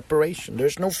no separation,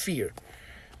 there's no fear.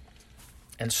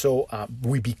 And so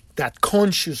that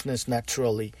consciousness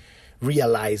naturally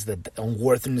realize that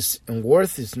unworthiness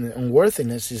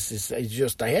is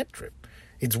just a head trip.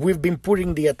 We've been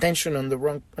putting the attention on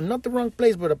not the wrong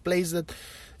place, but a place that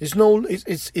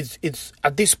it's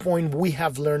at this point we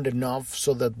have learned enough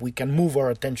so that we can move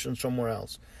our attention somewhere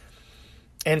else.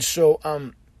 And so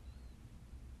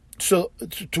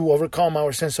to overcome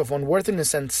our sense of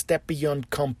unworthiness and step beyond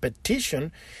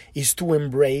competition is to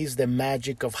embrace the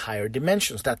magic of higher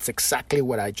dimensions. That's exactly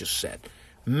what I just said.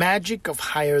 Magic of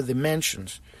higher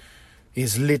dimensions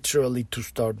is literally to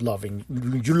start loving.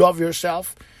 You love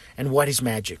yourself, and what is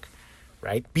magic?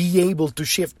 Right? Be able to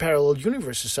shift parallel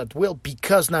universes at will,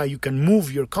 because now you can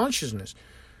move your consciousness.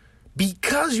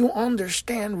 Because you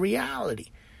understand reality.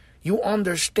 You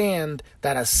understand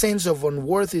that a sense of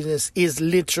unworthiness is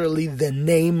literally the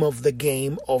name of the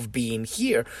game of being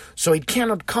here. So it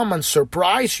cannot come and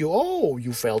surprise you. Oh,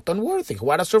 you felt unworthy.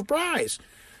 What a surprise.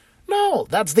 No,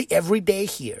 that's the everyday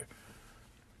here.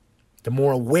 The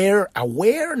more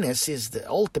awareness is the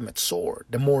ultimate sword.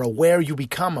 The more aware you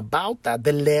become about that,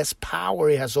 the less power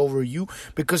it has over you,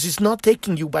 because it's not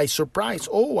taking you by surprise.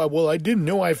 Oh, well, I didn't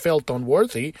know I felt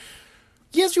unworthy.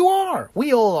 Yes, you are.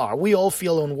 We all are. We all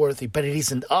feel unworthy, but it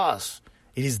isn't us.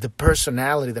 It is the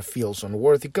personality that feels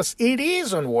unworthy, because it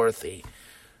is unworthy.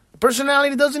 The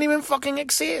personality doesn't even fucking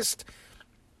exist,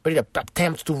 but it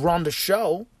attempts to run the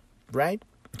show, right?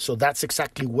 So that's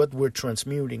exactly what we're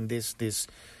transmuting, this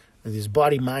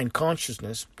body-mind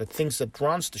consciousness that thinks that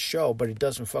runs the show, but it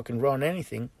doesn't fucking run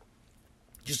anything.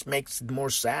 Just makes it more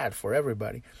sad for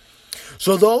everybody.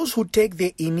 So those who take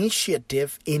the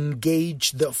initiative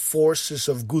engage the forces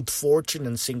of good fortune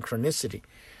and synchronicity.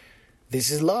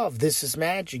 This is love. This is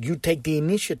magic. You take the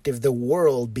initiative, the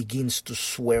world begins to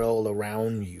swirl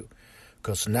around you,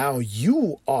 because now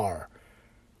you are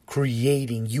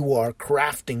creating, you are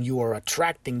crafting, you are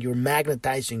attracting, you're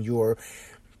magnetizing, you are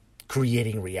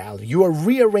creating reality. You are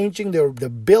rearranging the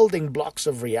building blocks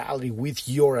of reality with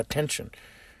your attention.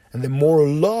 And the more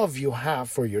love you have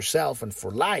for yourself and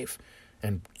for life,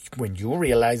 and when you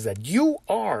realize that you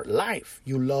are life,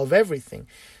 you love everything,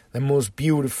 the most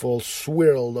beautiful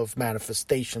swirl of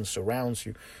manifestation surrounds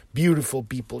you. Beautiful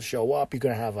people show up. You're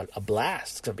going to have a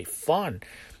blast. It's going to be fun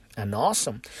and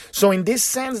awesome. So in this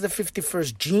sense, the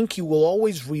 51st gene key will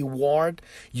always reward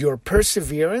your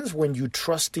perseverance when you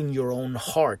trust in your own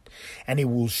heart, and it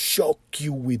will shock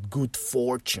you with good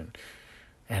fortune.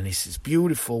 And this is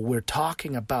beautiful. We're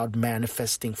talking about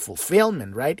manifesting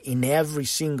fulfillment, right? In every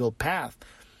single path.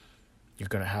 You're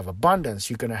going to have abundance.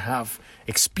 You're going to have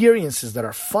experiences that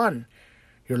are fun.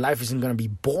 Your life isn't going to be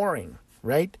boring,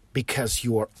 right? Because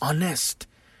you are honest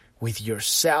with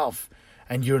yourself.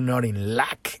 And you're not in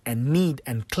lack and need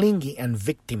and clingy and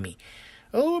victimy.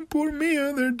 Oh, poor me,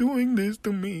 they're doing this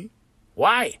to me.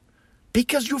 Why?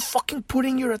 Because you're fucking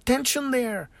putting your attention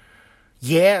there.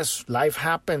 Yes, life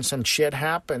happens and shit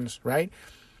happens, right?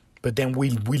 But then we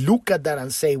look at that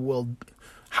and say, well,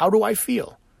 how do I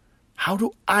feel? How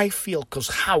do I feel? Because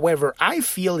however I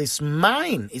feel is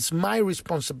mine. It's my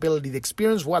responsibility. The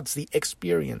experience, what's the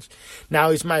experience? Now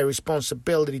it's my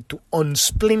responsibility to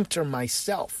unsplinter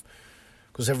myself.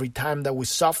 Because every time that we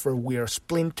suffer, we are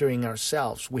splintering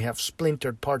ourselves. We have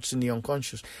splintered parts in the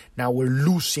unconscious. Now we're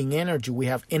losing energy. We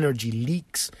have energy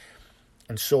leaks.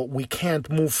 And so we can't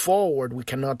move forward. We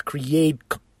cannot create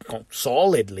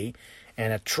solidly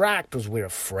and attract because we're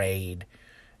afraid.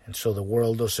 And so the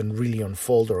world doesn't really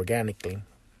unfold organically.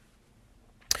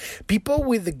 People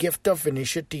with the gift of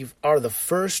initiative are the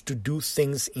first to do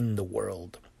things in the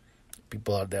world.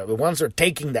 People are the ones who are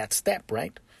taking that step,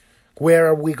 right? Where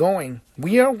are we going?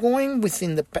 We are going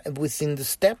within the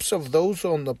steps of those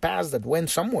on the past that went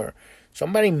somewhere.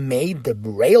 Somebody made the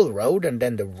railroad, and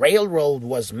then the railroad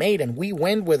was made, and we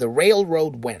went where the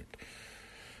railroad went.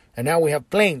 And now we have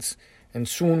planes. And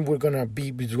soon it's going to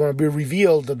be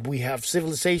revealed that we have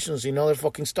civilizations in other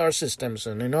fucking star systems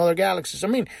and in other galaxies. I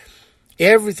mean,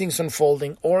 everything's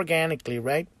unfolding organically,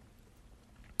 right?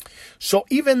 So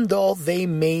even though they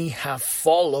may have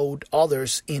followed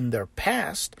others in their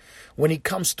past, when it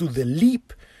comes to the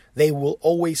leap, they will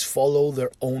always follow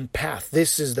their own path.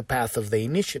 This is the path of the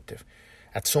initiative.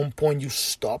 At some point, you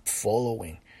stop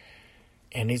following.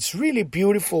 And it's really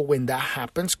beautiful when that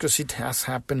happens, because it has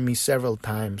happened to me several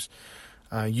times.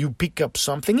 You pick up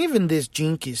something, even this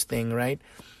Gene Keys thing, right?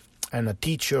 And a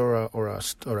teacher or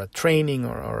a training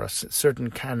or a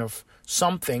certain kind of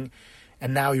something,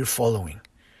 and now you're following.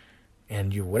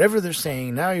 And you whatever they're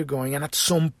saying, now you're going. And at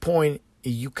some point,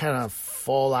 you kind of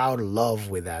fall out of love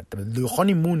with that. The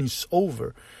honeymoon is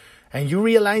over. And you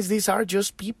realize these are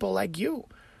just people like you,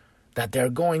 that they're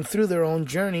going through their own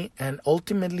journey. And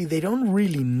ultimately, they don't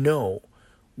really know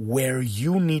where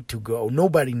you need to go.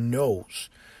 Nobody knows.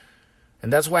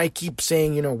 And that's why I keep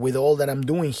saying, with all that I'm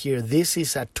doing here, this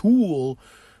is a tool,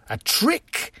 a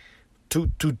trick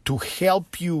to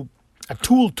help you, a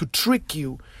tool to trick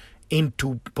you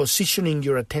into positioning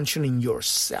your attention in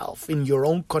yourself, in your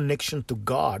own connection to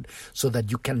God, so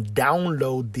that you can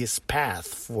download this path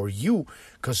for you,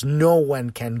 because no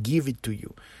one can give it to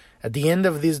you. At the end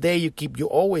of this day, you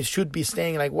always should be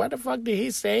saying, like, what the fuck did he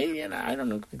say? I don't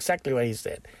know exactly what he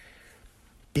said.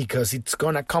 Because it's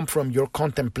going to come from your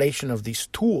contemplation of this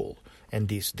tool and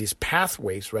these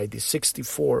pathways, right? These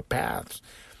 64 paths.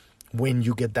 When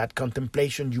you get that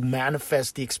contemplation, you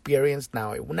manifest the experience.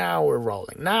 Now we're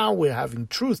rolling. Now we're having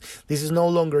truth. This is no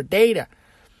longer data,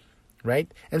 right?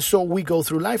 And so we go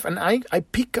through life. And I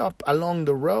pick up along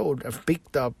the road. I've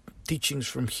picked up teachings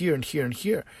from here and here and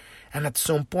here. And at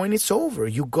some point, it's over.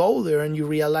 You go there and you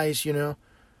realize,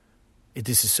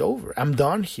 this is over. I'm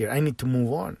done here. I need to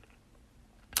move on.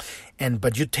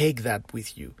 But you take that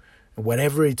with you.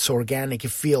 Whatever it's organic,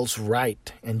 it feels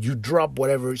right. And you drop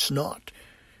whatever it's not.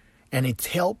 And it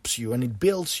helps you and it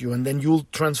builds you. And then you'll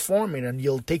transform it and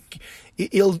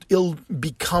it'll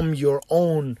become your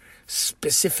own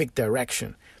specific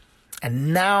direction.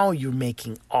 And now you're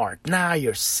making art. Now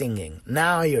you're singing.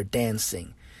 Now you're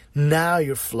dancing. Now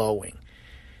you're flowing.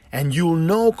 And you'll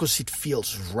know because it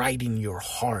feels right in your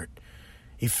heart.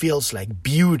 It feels like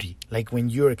beauty. Like when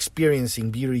you're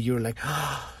experiencing beauty, you're like,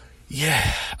 oh,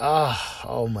 yeah.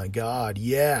 Oh my God,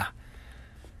 yeah.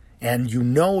 And you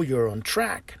know you're on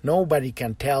track. Nobody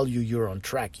can tell you you're on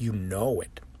track. You know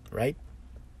it, right?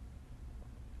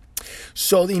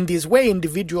 So in this way,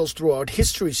 individuals throughout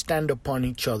history stand upon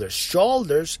each other's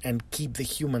shoulders and keep the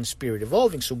human spirit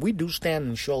evolving. So we do stand on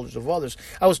the shoulders of others.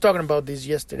 I was talking about this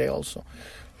yesterday also.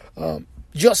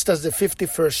 Just as the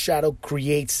 51st shadow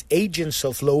creates agents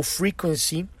of low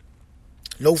frequency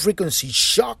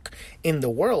shock in the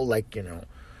world, like,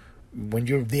 when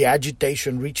the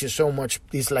agitation reaches so much,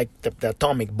 it's like the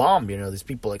atomic bomb, these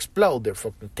people explode, they're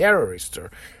fucking terrorists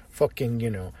or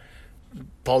fucking,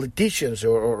 politicians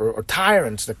or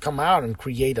tyrants that come out and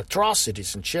create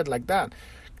atrocities and shit like that.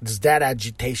 Because that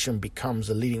agitation becomes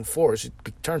a leading force. It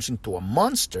turns into a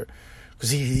monster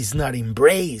because he's not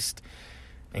embraced.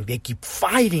 And they keep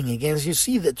fighting against, you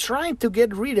see, that trying to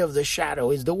get rid of the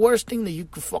shadow is the worst thing that you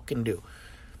could fucking do.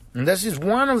 And this is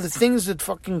one of the things that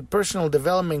fucking personal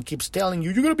development keeps telling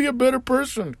you. You're going to be a better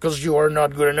person because you are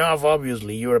not good enough,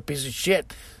 obviously. You're a piece of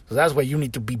shit. So that's why you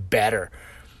need to be better.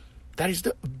 That is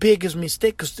the biggest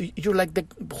mistake because you're like the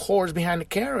horse behind the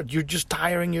carrot. You're just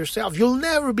tiring yourself. You'll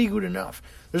never be good enough.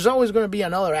 There's always going to be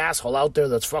another asshole out there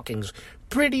that's fucking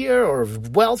prettier or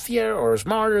wealthier or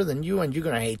smarter than you, and you're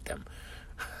going to hate them.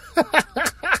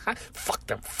 Fuck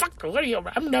them. What are you?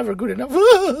 I'm never good enough.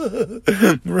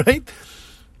 Right?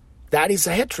 That is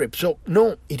a head trip. So,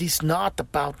 no, it is not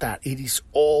about that. It is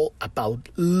all about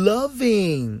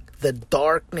loving the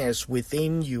darkness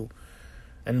within you.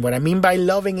 And what I mean by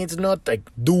loving, it's not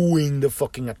like doing the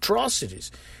fucking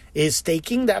atrocities. It's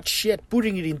taking that shit,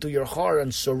 putting it into your heart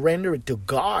and surrender it to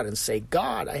God and say,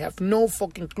 God, I have no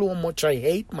fucking clue how much I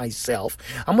hate myself,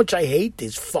 how much I hate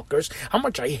these fuckers, how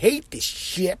much I hate this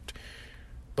shit.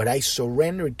 But I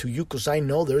surrender it to you because I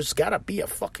know there's gotta be a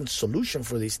fucking solution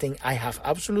for this thing. I have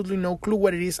absolutely no clue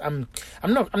what it is. I'm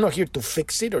not here to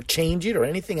fix it or change it or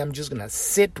anything. I'm just gonna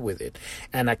sit with it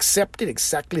and accept it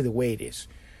exactly the way it is.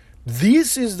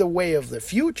 This is the way of the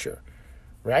future,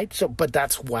 right? So, but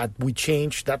that's what we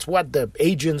change. That's what the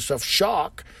agents of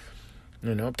shock,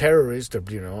 terrorists,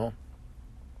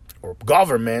 or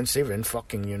governments, even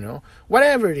fucking,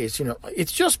 whatever it is,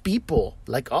 it's just people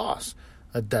like us.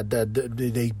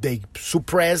 They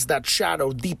suppress that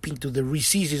shadow deep into the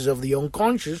recesses of the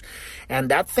unconscious,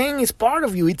 and that thing is part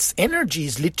of you. Its energy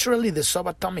is literally the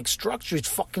subatomic structure. It's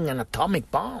fucking an atomic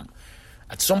bomb.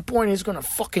 At some point, it's gonna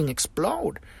fucking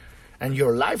explode, and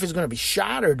your life is gonna be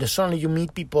shattered. And suddenly, you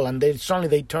meet people, and suddenly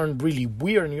they turn really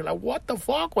weird, and you're like, "What the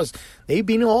fuck was?" They've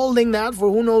been holding that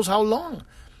for who knows how long.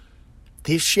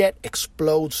 This shit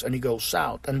explodes and it goes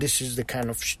out. And this is the kind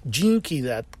of gene key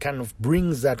that kind of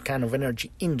brings that kind of energy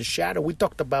in the shadow. We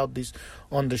talked about this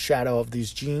on the shadow of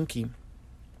this gene key.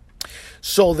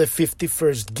 So the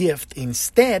 51st gift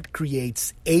instead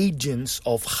creates agents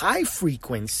of high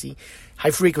frequency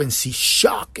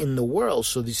shock in the world.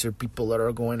 So these are people that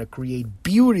are going to create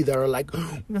beauty, that are like,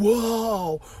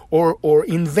 whoa, or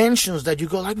inventions that you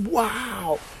go like,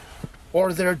 wow.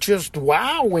 Or they're just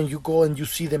wow when you go and you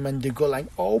see them and they go like,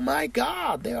 oh my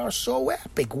God, they are so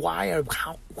epic.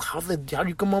 How do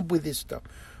you come up with this stuff?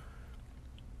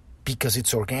 Because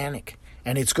it's organic.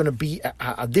 And it's going to be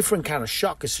a different kind of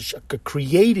shock. It's a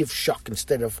creative shock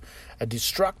instead of a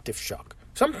destructive shock.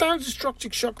 Sometimes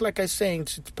destructive shock, like I say,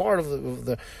 it's part of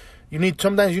the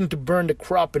sometimes you need to burn the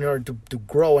crop in order to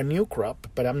grow a new crop.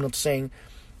 But I'm not saying,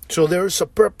 so there's a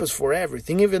purpose for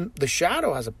everything. Even the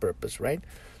shadow has a purpose, right?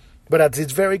 But at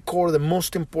its very core, the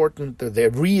most important, the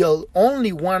real,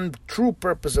 only one true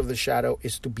purpose of the shadow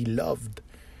is to be loved.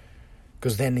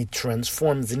 Because then it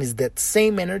transforms and is that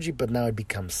same energy, but now it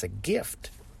becomes a gift.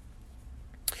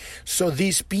 So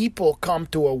these people come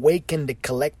to awaken the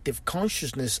collective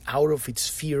consciousness out of its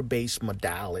fear-based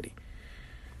modality.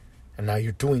 And now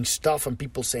you're doing stuff and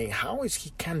people saying, how is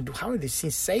he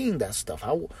saying that stuff?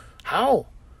 How?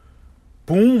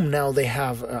 Boom, now they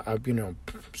have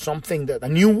something, that a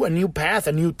new path,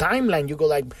 a new timeline. You go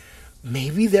like,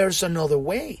 maybe there's another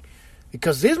way,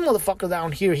 because this motherfucker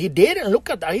down here, he did, and look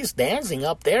at that, he's dancing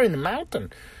up there in the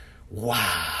mountain.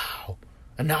 Wow.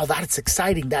 And now that's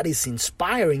exciting, that is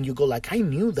inspiring. You go like, I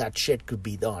knew that shit could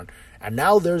be done, and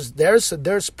now there's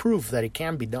proof that it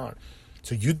can be done.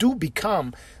 So you do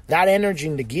become, that energy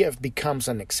in the gift becomes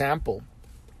an example.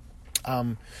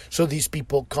 So these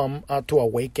people come to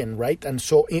awaken, right? And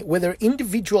so whether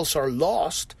individuals are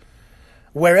lost,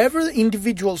 wherever the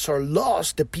individuals are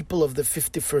lost, the people of the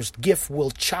 51st gift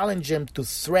will challenge them to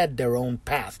thread their own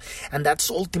path. And that's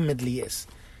ultimately is.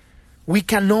 We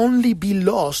can only be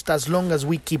lost as long as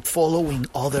we keep following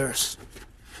others.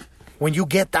 When you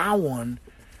get that one,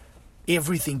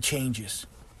 everything changes.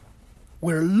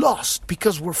 We're lost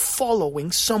because we're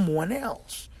following someone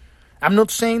else. I'm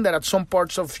not saying that at some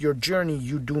parts of your journey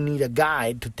you do need a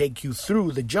guide to take you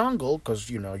through the jungle, because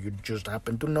you just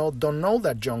happen to don't know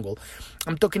that jungle.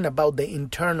 I'm talking about the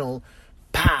internal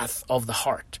path of the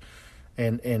heart,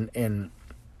 and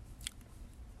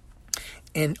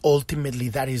ultimately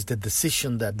that is the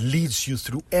decision that leads you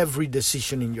through every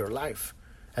decision in your life,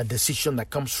 a decision that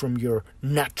comes from your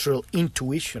natural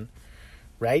intuition,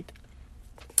 right?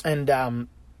 And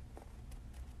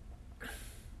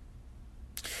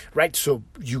right, so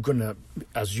you're gonna,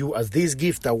 as this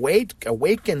gift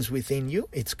awakens within you,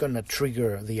 it's gonna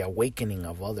trigger the awakening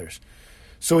of others.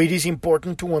 So it is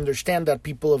important to understand that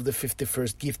people of the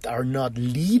 51st gift are not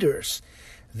leaders;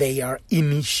 they are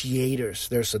initiators.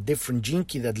 There's a different gene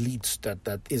key that leads,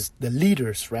 that is the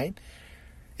leaders, right?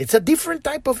 It's a different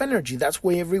type of energy. That's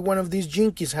why every one of these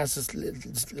gene keys has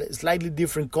a slightly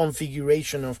different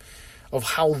configuration of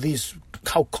how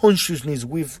consciousness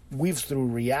weaves through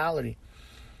reality.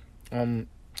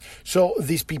 So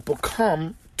these people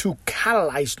come to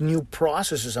catalyze new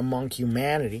processes among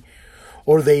humanity,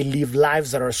 or they live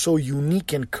lives that are so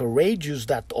unique and courageous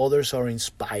that others are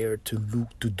inspired to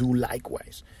do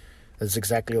likewise. That's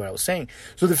exactly what I was saying.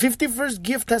 So the 51st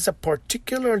gift has a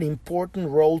particularly important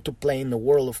role to play in the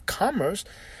world of commerce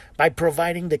by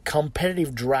providing the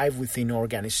competitive drive within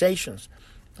organizations.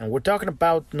 And we're talking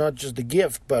about not just the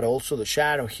gift, but also the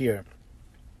shadow here.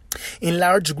 In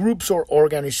large groups or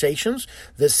organizations,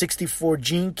 the 64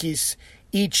 gene keys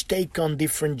each take on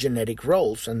different genetic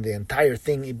roles, and the entire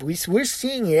thing, we're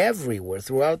seeing it everywhere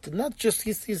throughout, not just,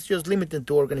 it's just limited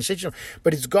to organization,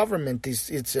 but it's government, it's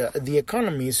the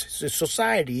economy, it's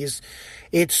society,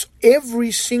 it's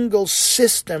every single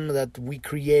system that we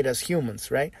create as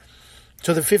humans, right?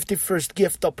 So the 51st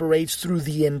gift operates through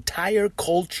the entire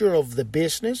culture of the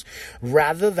business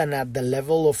rather than at the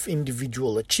level of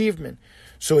individual achievement.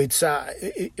 So it's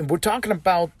we're talking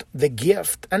about the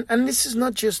gift, and this is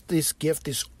not just this gift,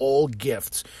 it's all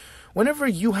gifts. Whenever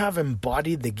you have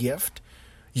embodied the gift,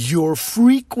 your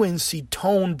frequency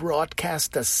tone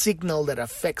broadcasts a signal that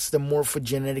affects the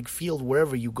morphogenetic field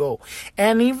wherever you go.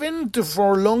 And even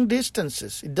for long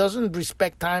distances, it doesn't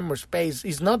respect time or space.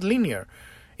 It's not linear.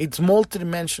 It's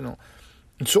multidimensional.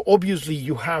 And so obviously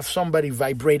you have somebody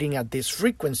vibrating at this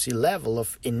frequency level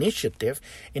of initiative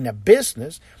in a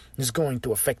business is going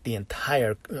to affect the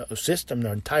entire system,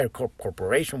 the entire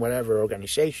corporation, whatever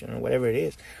organization, whatever it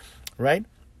is, right?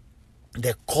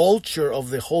 The culture of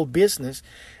the whole business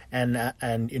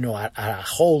and you know, at a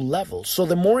whole level. So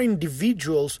the more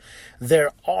individuals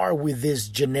there are with this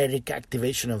genetic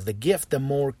activation of the gift, the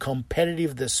more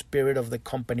competitive the spirit of the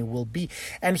company will be.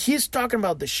 And he's talking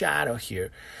about the shadow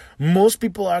here. Most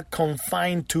people are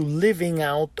confined to living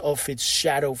out of its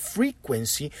shadow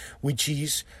frequency, which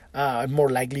is more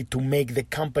likely to make the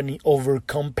company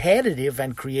over-competitive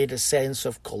and create a sense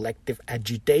of collective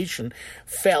agitation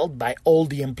felt by all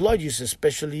the employees,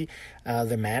 especially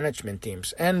the management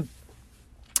teams. And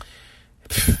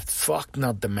fuck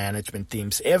not the management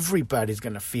teams. Everybody's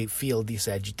going to feel this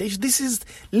agitation. This is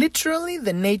literally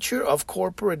the nature of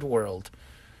corporate world,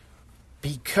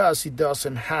 because it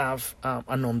doesn't have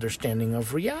an understanding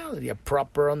of reality, a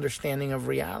proper understanding of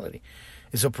reality.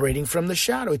 It's operating from the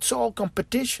shadow. It's all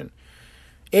competition.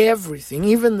 Everything,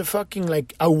 even the fucking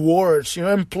like awards, you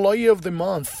know, employee of the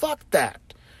month. Fuck that.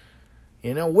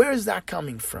 You know, where is that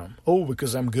coming from? Oh,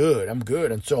 because I'm good.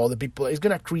 And so all the people, it's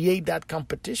going to create that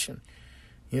competition.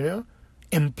 You know,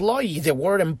 employee, the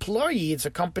word employee, it's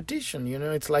a competition. You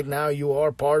know, it's like now you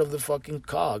are part of the fucking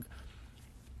cog.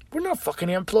 We're not fucking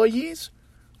employees.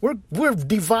 We're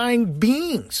divine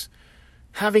beings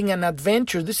having an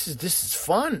adventure. This is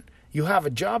fun. You have a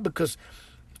job because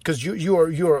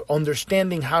you're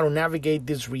understanding how to navigate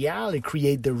this reality,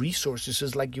 create the resources.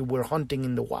 It's like you were hunting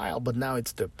in the wild, but now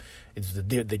it's the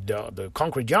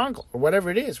concrete jungle or whatever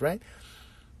it is, right?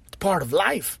 It's part of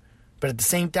life. But at the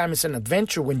same time, it's an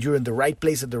adventure when you're in the right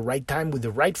place at the right time with the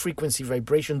right frequency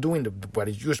vibration doing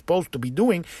what you're supposed to be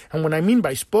doing. And what I mean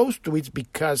by supposed to, it's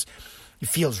because it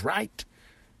feels right.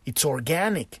 It's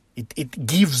organic. It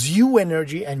gives you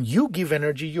energy, and you give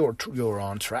energy, you're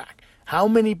on track. How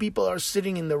many people are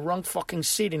sitting in the wrong fucking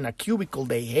seat in a cubicle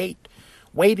they hate,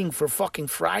 waiting for fucking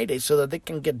Friday so that they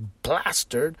can get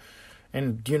plastered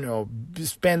and, you know,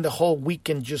 spend the whole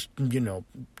weekend just, you know,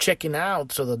 checking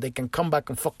out so that they can come back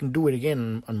and fucking do it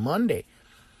again on Monday.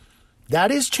 That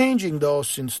is changing, though,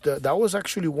 since that was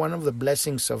actually one of the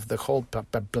blessings of the whole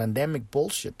pandemic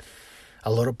bullshit. A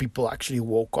lot of people actually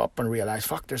woke up and realized,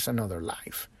 fuck, there's another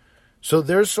life. So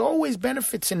there's always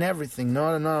benefits in everything.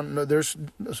 No. There's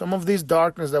some of this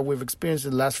darkness that we've experienced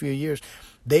in the last few years.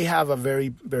 They have a very,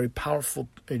 very powerful,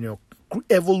 you know,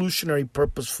 evolutionary,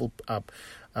 purposeful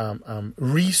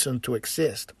reason to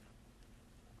exist.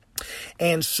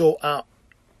 And so,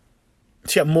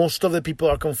 most of the people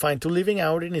are confined to living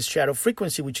out in its shadow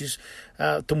frequency, which is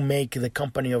to make the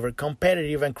company over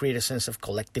competitive and create a sense of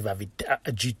collective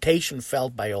agitation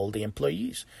felt by all the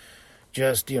employees.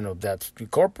 Just, you know, that's the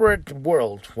corporate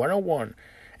world 101,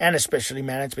 and especially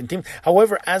management team.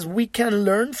 However, as we can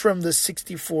learn from the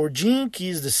 64 gene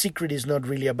keys, the secret is not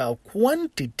really about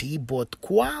quantity, but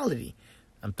quality.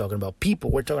 I'm talking about people.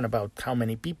 We're talking about how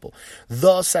many people.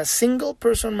 Thus, a single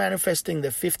person manifesting the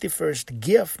 51st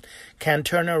gift can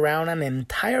turn around an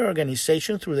entire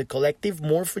organization through the collective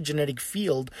morphogenetic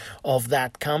field of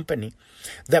that company.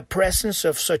 The presence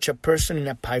of such a person in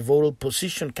a pivotal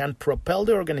position can propel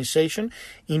the organization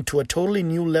into a totally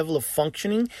new level of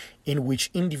functioning in which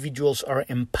individuals are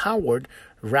empowered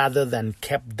rather than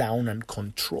kept down and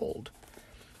controlled.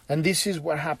 And this is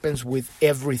what happens with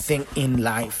everything in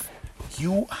life.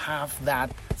 You have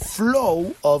that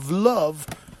flow of love,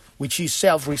 which is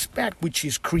self-respect, which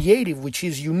is creative, which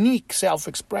is unique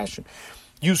self-expression.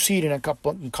 You see it in a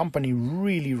company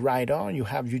really right on.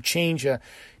 You change a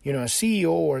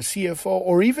CEO or a CFO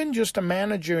or even just a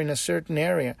manager in a certain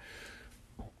area,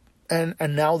 and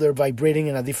now they're vibrating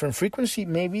in a different frequency.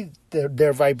 Maybe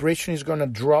their vibration is going to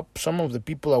drop. Some of the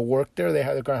people that work there,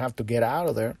 they're going to have to get out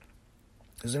of there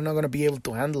because they're not going to be able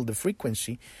to handle the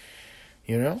frequency.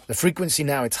 The frequency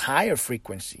now, it's higher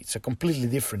frequency. It's a completely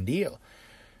different deal.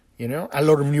 A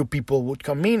lot of new people would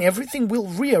come in. Everything will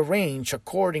rearrange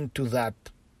according to that.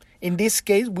 In this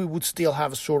case, we would still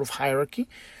have a sort of hierarchy,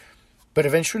 but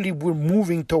eventually we're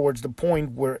moving towards the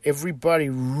point where everybody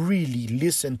really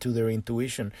listens to their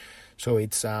intuition. So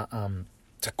it's a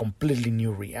completely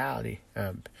new reality.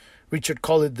 Richard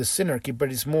called it the synarchy,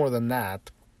 but it's more than that.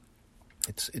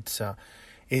 It's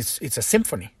a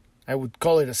symphony. I would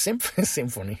call it a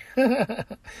symphony.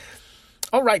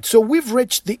 All right, so we've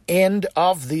reached the end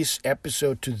of this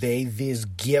episode today. This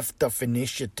gift of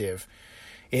initiative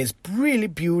is really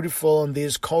beautiful on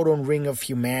this codon ring of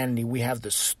humanity. We have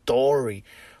the story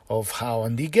of how,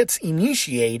 and it gets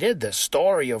initiated, the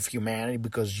story of humanity,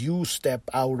 because you step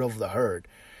out of the herd,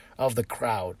 of the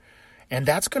crowd. And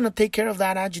that's going to take care of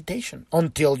that agitation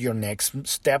until your next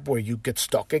step where you get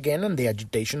stuck again and the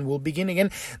agitation will begin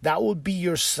again. That will be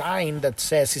your sign that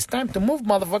says, it's time to move,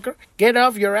 motherfucker. Get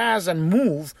off your ass and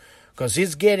move, because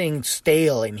it's getting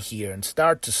stale in here and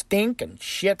start to stink, and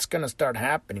shit's going to start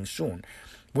happening soon.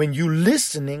 When you're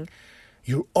listening,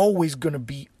 you're always going to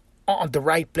be on the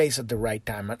right place at the right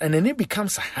time. And then it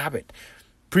becomes a habit.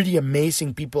 Pretty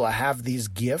amazing people that have this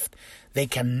gift. They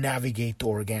can navigate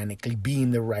organically, be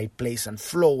in the right place and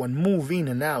flow and move in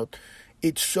and out.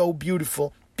 It's so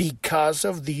beautiful because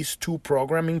of these two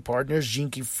programming partners,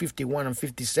 Gene Key 51 and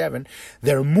 57.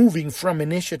 They're moving from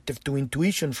initiative to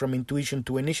intuition, from intuition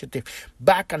to initiative,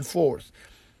 back and forth.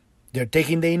 They're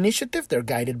taking the initiative. They're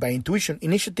guided by intuition.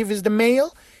 Initiative is the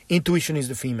male. Intuition is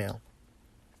the female.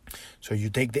 So you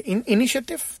take the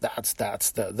initiative. That's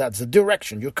the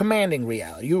direction. You're commanding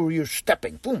reality. You're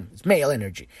stepping. Boom. It's male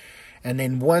energy. And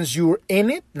then once you're in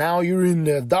it, now you're in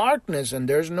the darkness and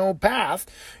there's no path.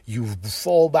 You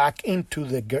fall back into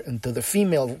the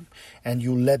female, and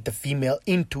you let the female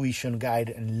intuition guide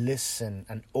and listen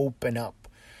and open up.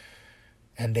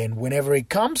 And then whenever it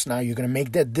comes, now you're going to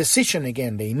make that decision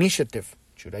again, the initiative.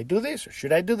 Should I do this or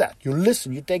should I do that? You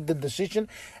listen, you take the decision,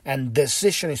 and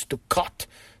decision is to cut,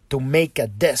 to make a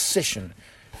decision.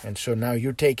 And so now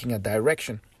you're taking a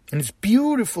direction. And it's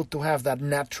beautiful to have that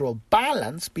natural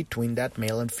balance between that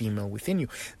male and female within you.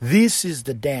 This is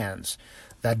the dance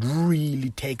that really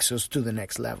takes us to the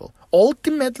next level.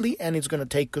 Ultimately, and it's going to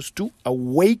take us to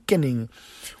awakening,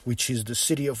 which is the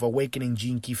City of Awakening,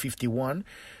 Gene Key 51.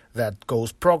 That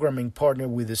goes programming partner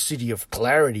with the City of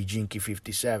Clarity, Gene Key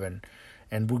 57.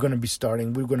 And we're going to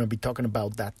be talking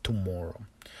about that tomorrow.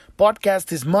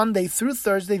 Podcast is Monday through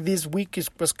Thursday. This week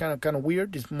was kind of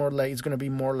weird. It's going to be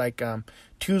more like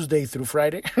Tuesday through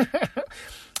Friday.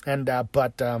 And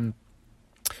but then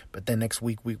next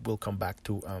week we will come back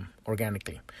to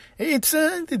organically. It's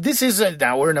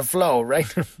now we're in a flow,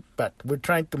 right? But we're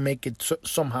trying to make it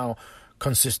somehow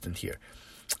consistent here.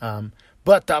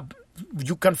 But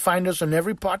you can find us on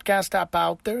every podcast app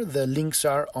out there. The links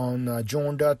are on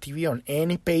Journ.tv. On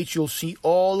any page, you'll see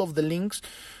all of the links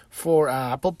for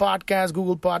Apple Podcasts,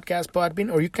 Google Podcasts,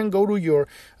 Podbean, or you can go to your...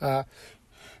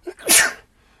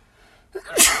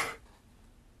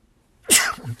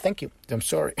 Thank you. I'm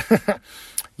sorry.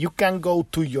 You can go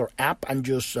to your app and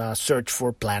just search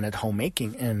for Planet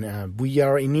Homemaking. And we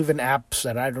are in even apps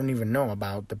that I don't even know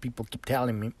about. The people keep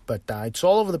telling me. But it's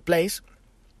all over the place.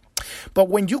 But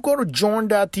when you go to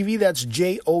Journ.tv, that's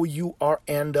JOURN.tv,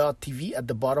 at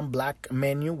the bottom black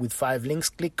menu with 5 links,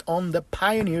 click on the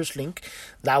Pioneers link.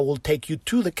 That will take you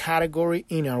to the category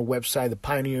in our website, the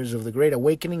Pioneers of the Great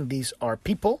Awakening. These are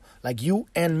people like you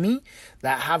and me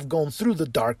that have gone through the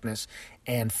darkness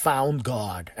and found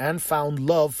God and found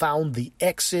love, found the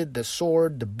exit, the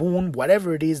sword, the boon,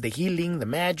 whatever it is, the healing, the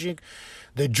magic,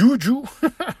 the juju,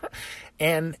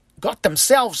 and got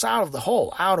themselves out of the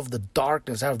hole, out of the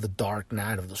darkness, out of the dark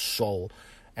night of the soul.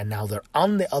 And now they're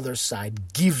on the other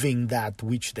side giving that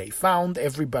which they found.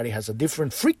 Everybody has a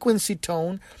different frequency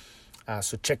tone.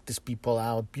 So check these people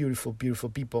out. Beautiful, beautiful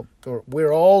people.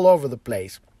 We're all over the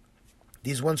place.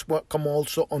 These ones come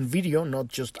also on video, not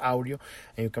just audio.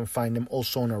 And you can find them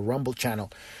also on our Rumble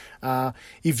channel.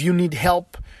 If you need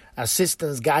help,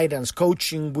 assistance, guidance,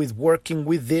 coaching with working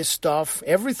with this stuff,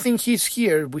 everything is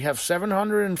here. We have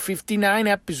 759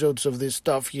 episodes of this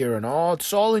stuff here. And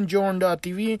it's all in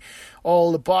Journ.tv.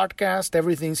 All the podcast,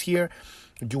 everything's here.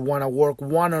 If you want to work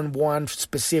one-on-one,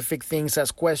 specific things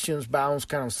as questions, bounce,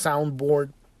 kind of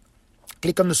soundboard,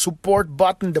 Click on the support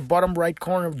button in the bottom right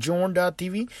corner of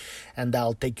Journ.tv, and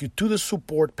that'll take you to the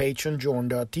support page on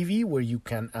Journ.tv, where you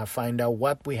can find out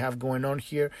what we have going on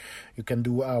here. You can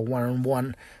do a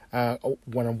one-on-one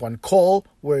call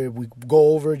where we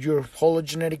go over your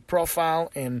hologenetic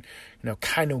profile and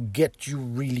kind of get you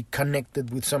really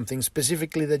connected with something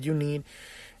specifically that you need.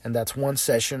 And that's one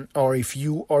session. Or if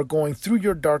you are going through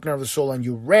your dark night of the soul and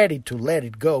you're ready to let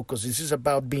it go, because this is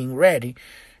about being ready.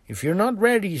 If you're not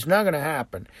ready, it's not going to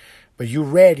happen. But you're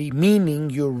ready,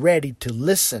 meaning you're ready to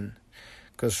listen.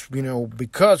 Because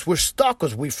we're stuck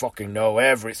because we fucking know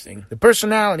everything. The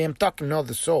personality, I'm talking not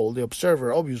the soul. The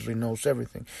observer obviously knows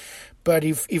everything. But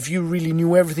if you really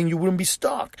knew everything, you wouldn't be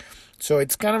stuck. So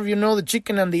it's kind of, the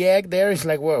chicken and the egg there. It's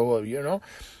like, well,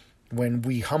 when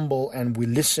we humble and we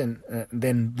listen,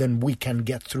 then we can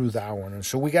get through that one. And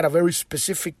so we got a very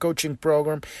specific coaching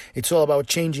program. It's all about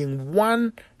changing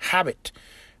one habit.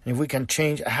 And if we can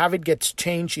change, a habit gets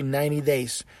changed in 90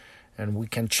 days. And we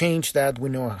can change that.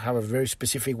 We have a very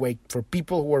specific way for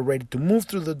people who are ready to move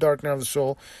through the dark night of the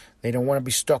soul. They don't want to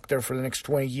be stuck there for the next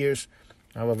 20 years.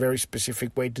 I have a very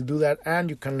specific way to do that. And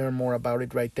you can learn more about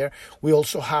it right there. We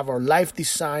also have our life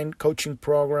design coaching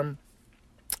program.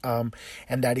 And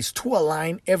that is to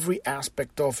align every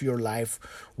aspect of your life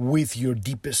with your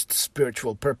deepest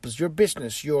spiritual purpose, your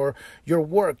business, your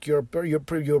work, your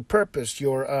purpose,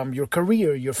 your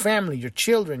career, your family, your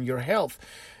children, your health,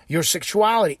 your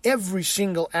sexuality, every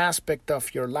single aspect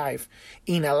of your life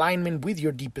in alignment with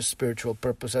your deepest spiritual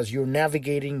purpose. As you are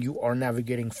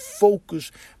navigating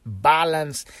focus,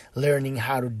 balance, learning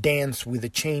how to dance with the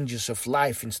changes of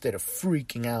life instead of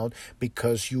freaking out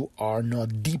because you are not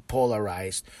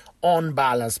depolarized,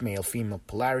 unbalanced male-female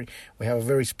polarity. We have a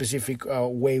very specific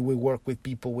way we work with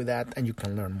people with that, and you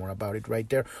can learn more about it right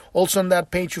there. Also on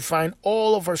that page, you find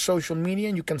all of our social media,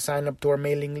 and you can sign up to our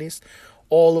mailing list.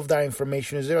 All of that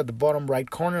information is there at the bottom right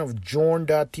corner of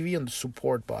Journ.tv on the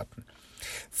support button.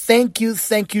 Thank you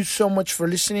so much for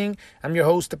listening. I'm your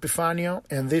host, Epifanio,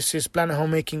 and this is Planet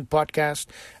Homemaking Podcast,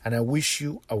 and I wish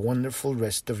you a wonderful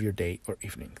rest of your day or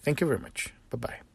evening. Thank you very much. Bye-bye.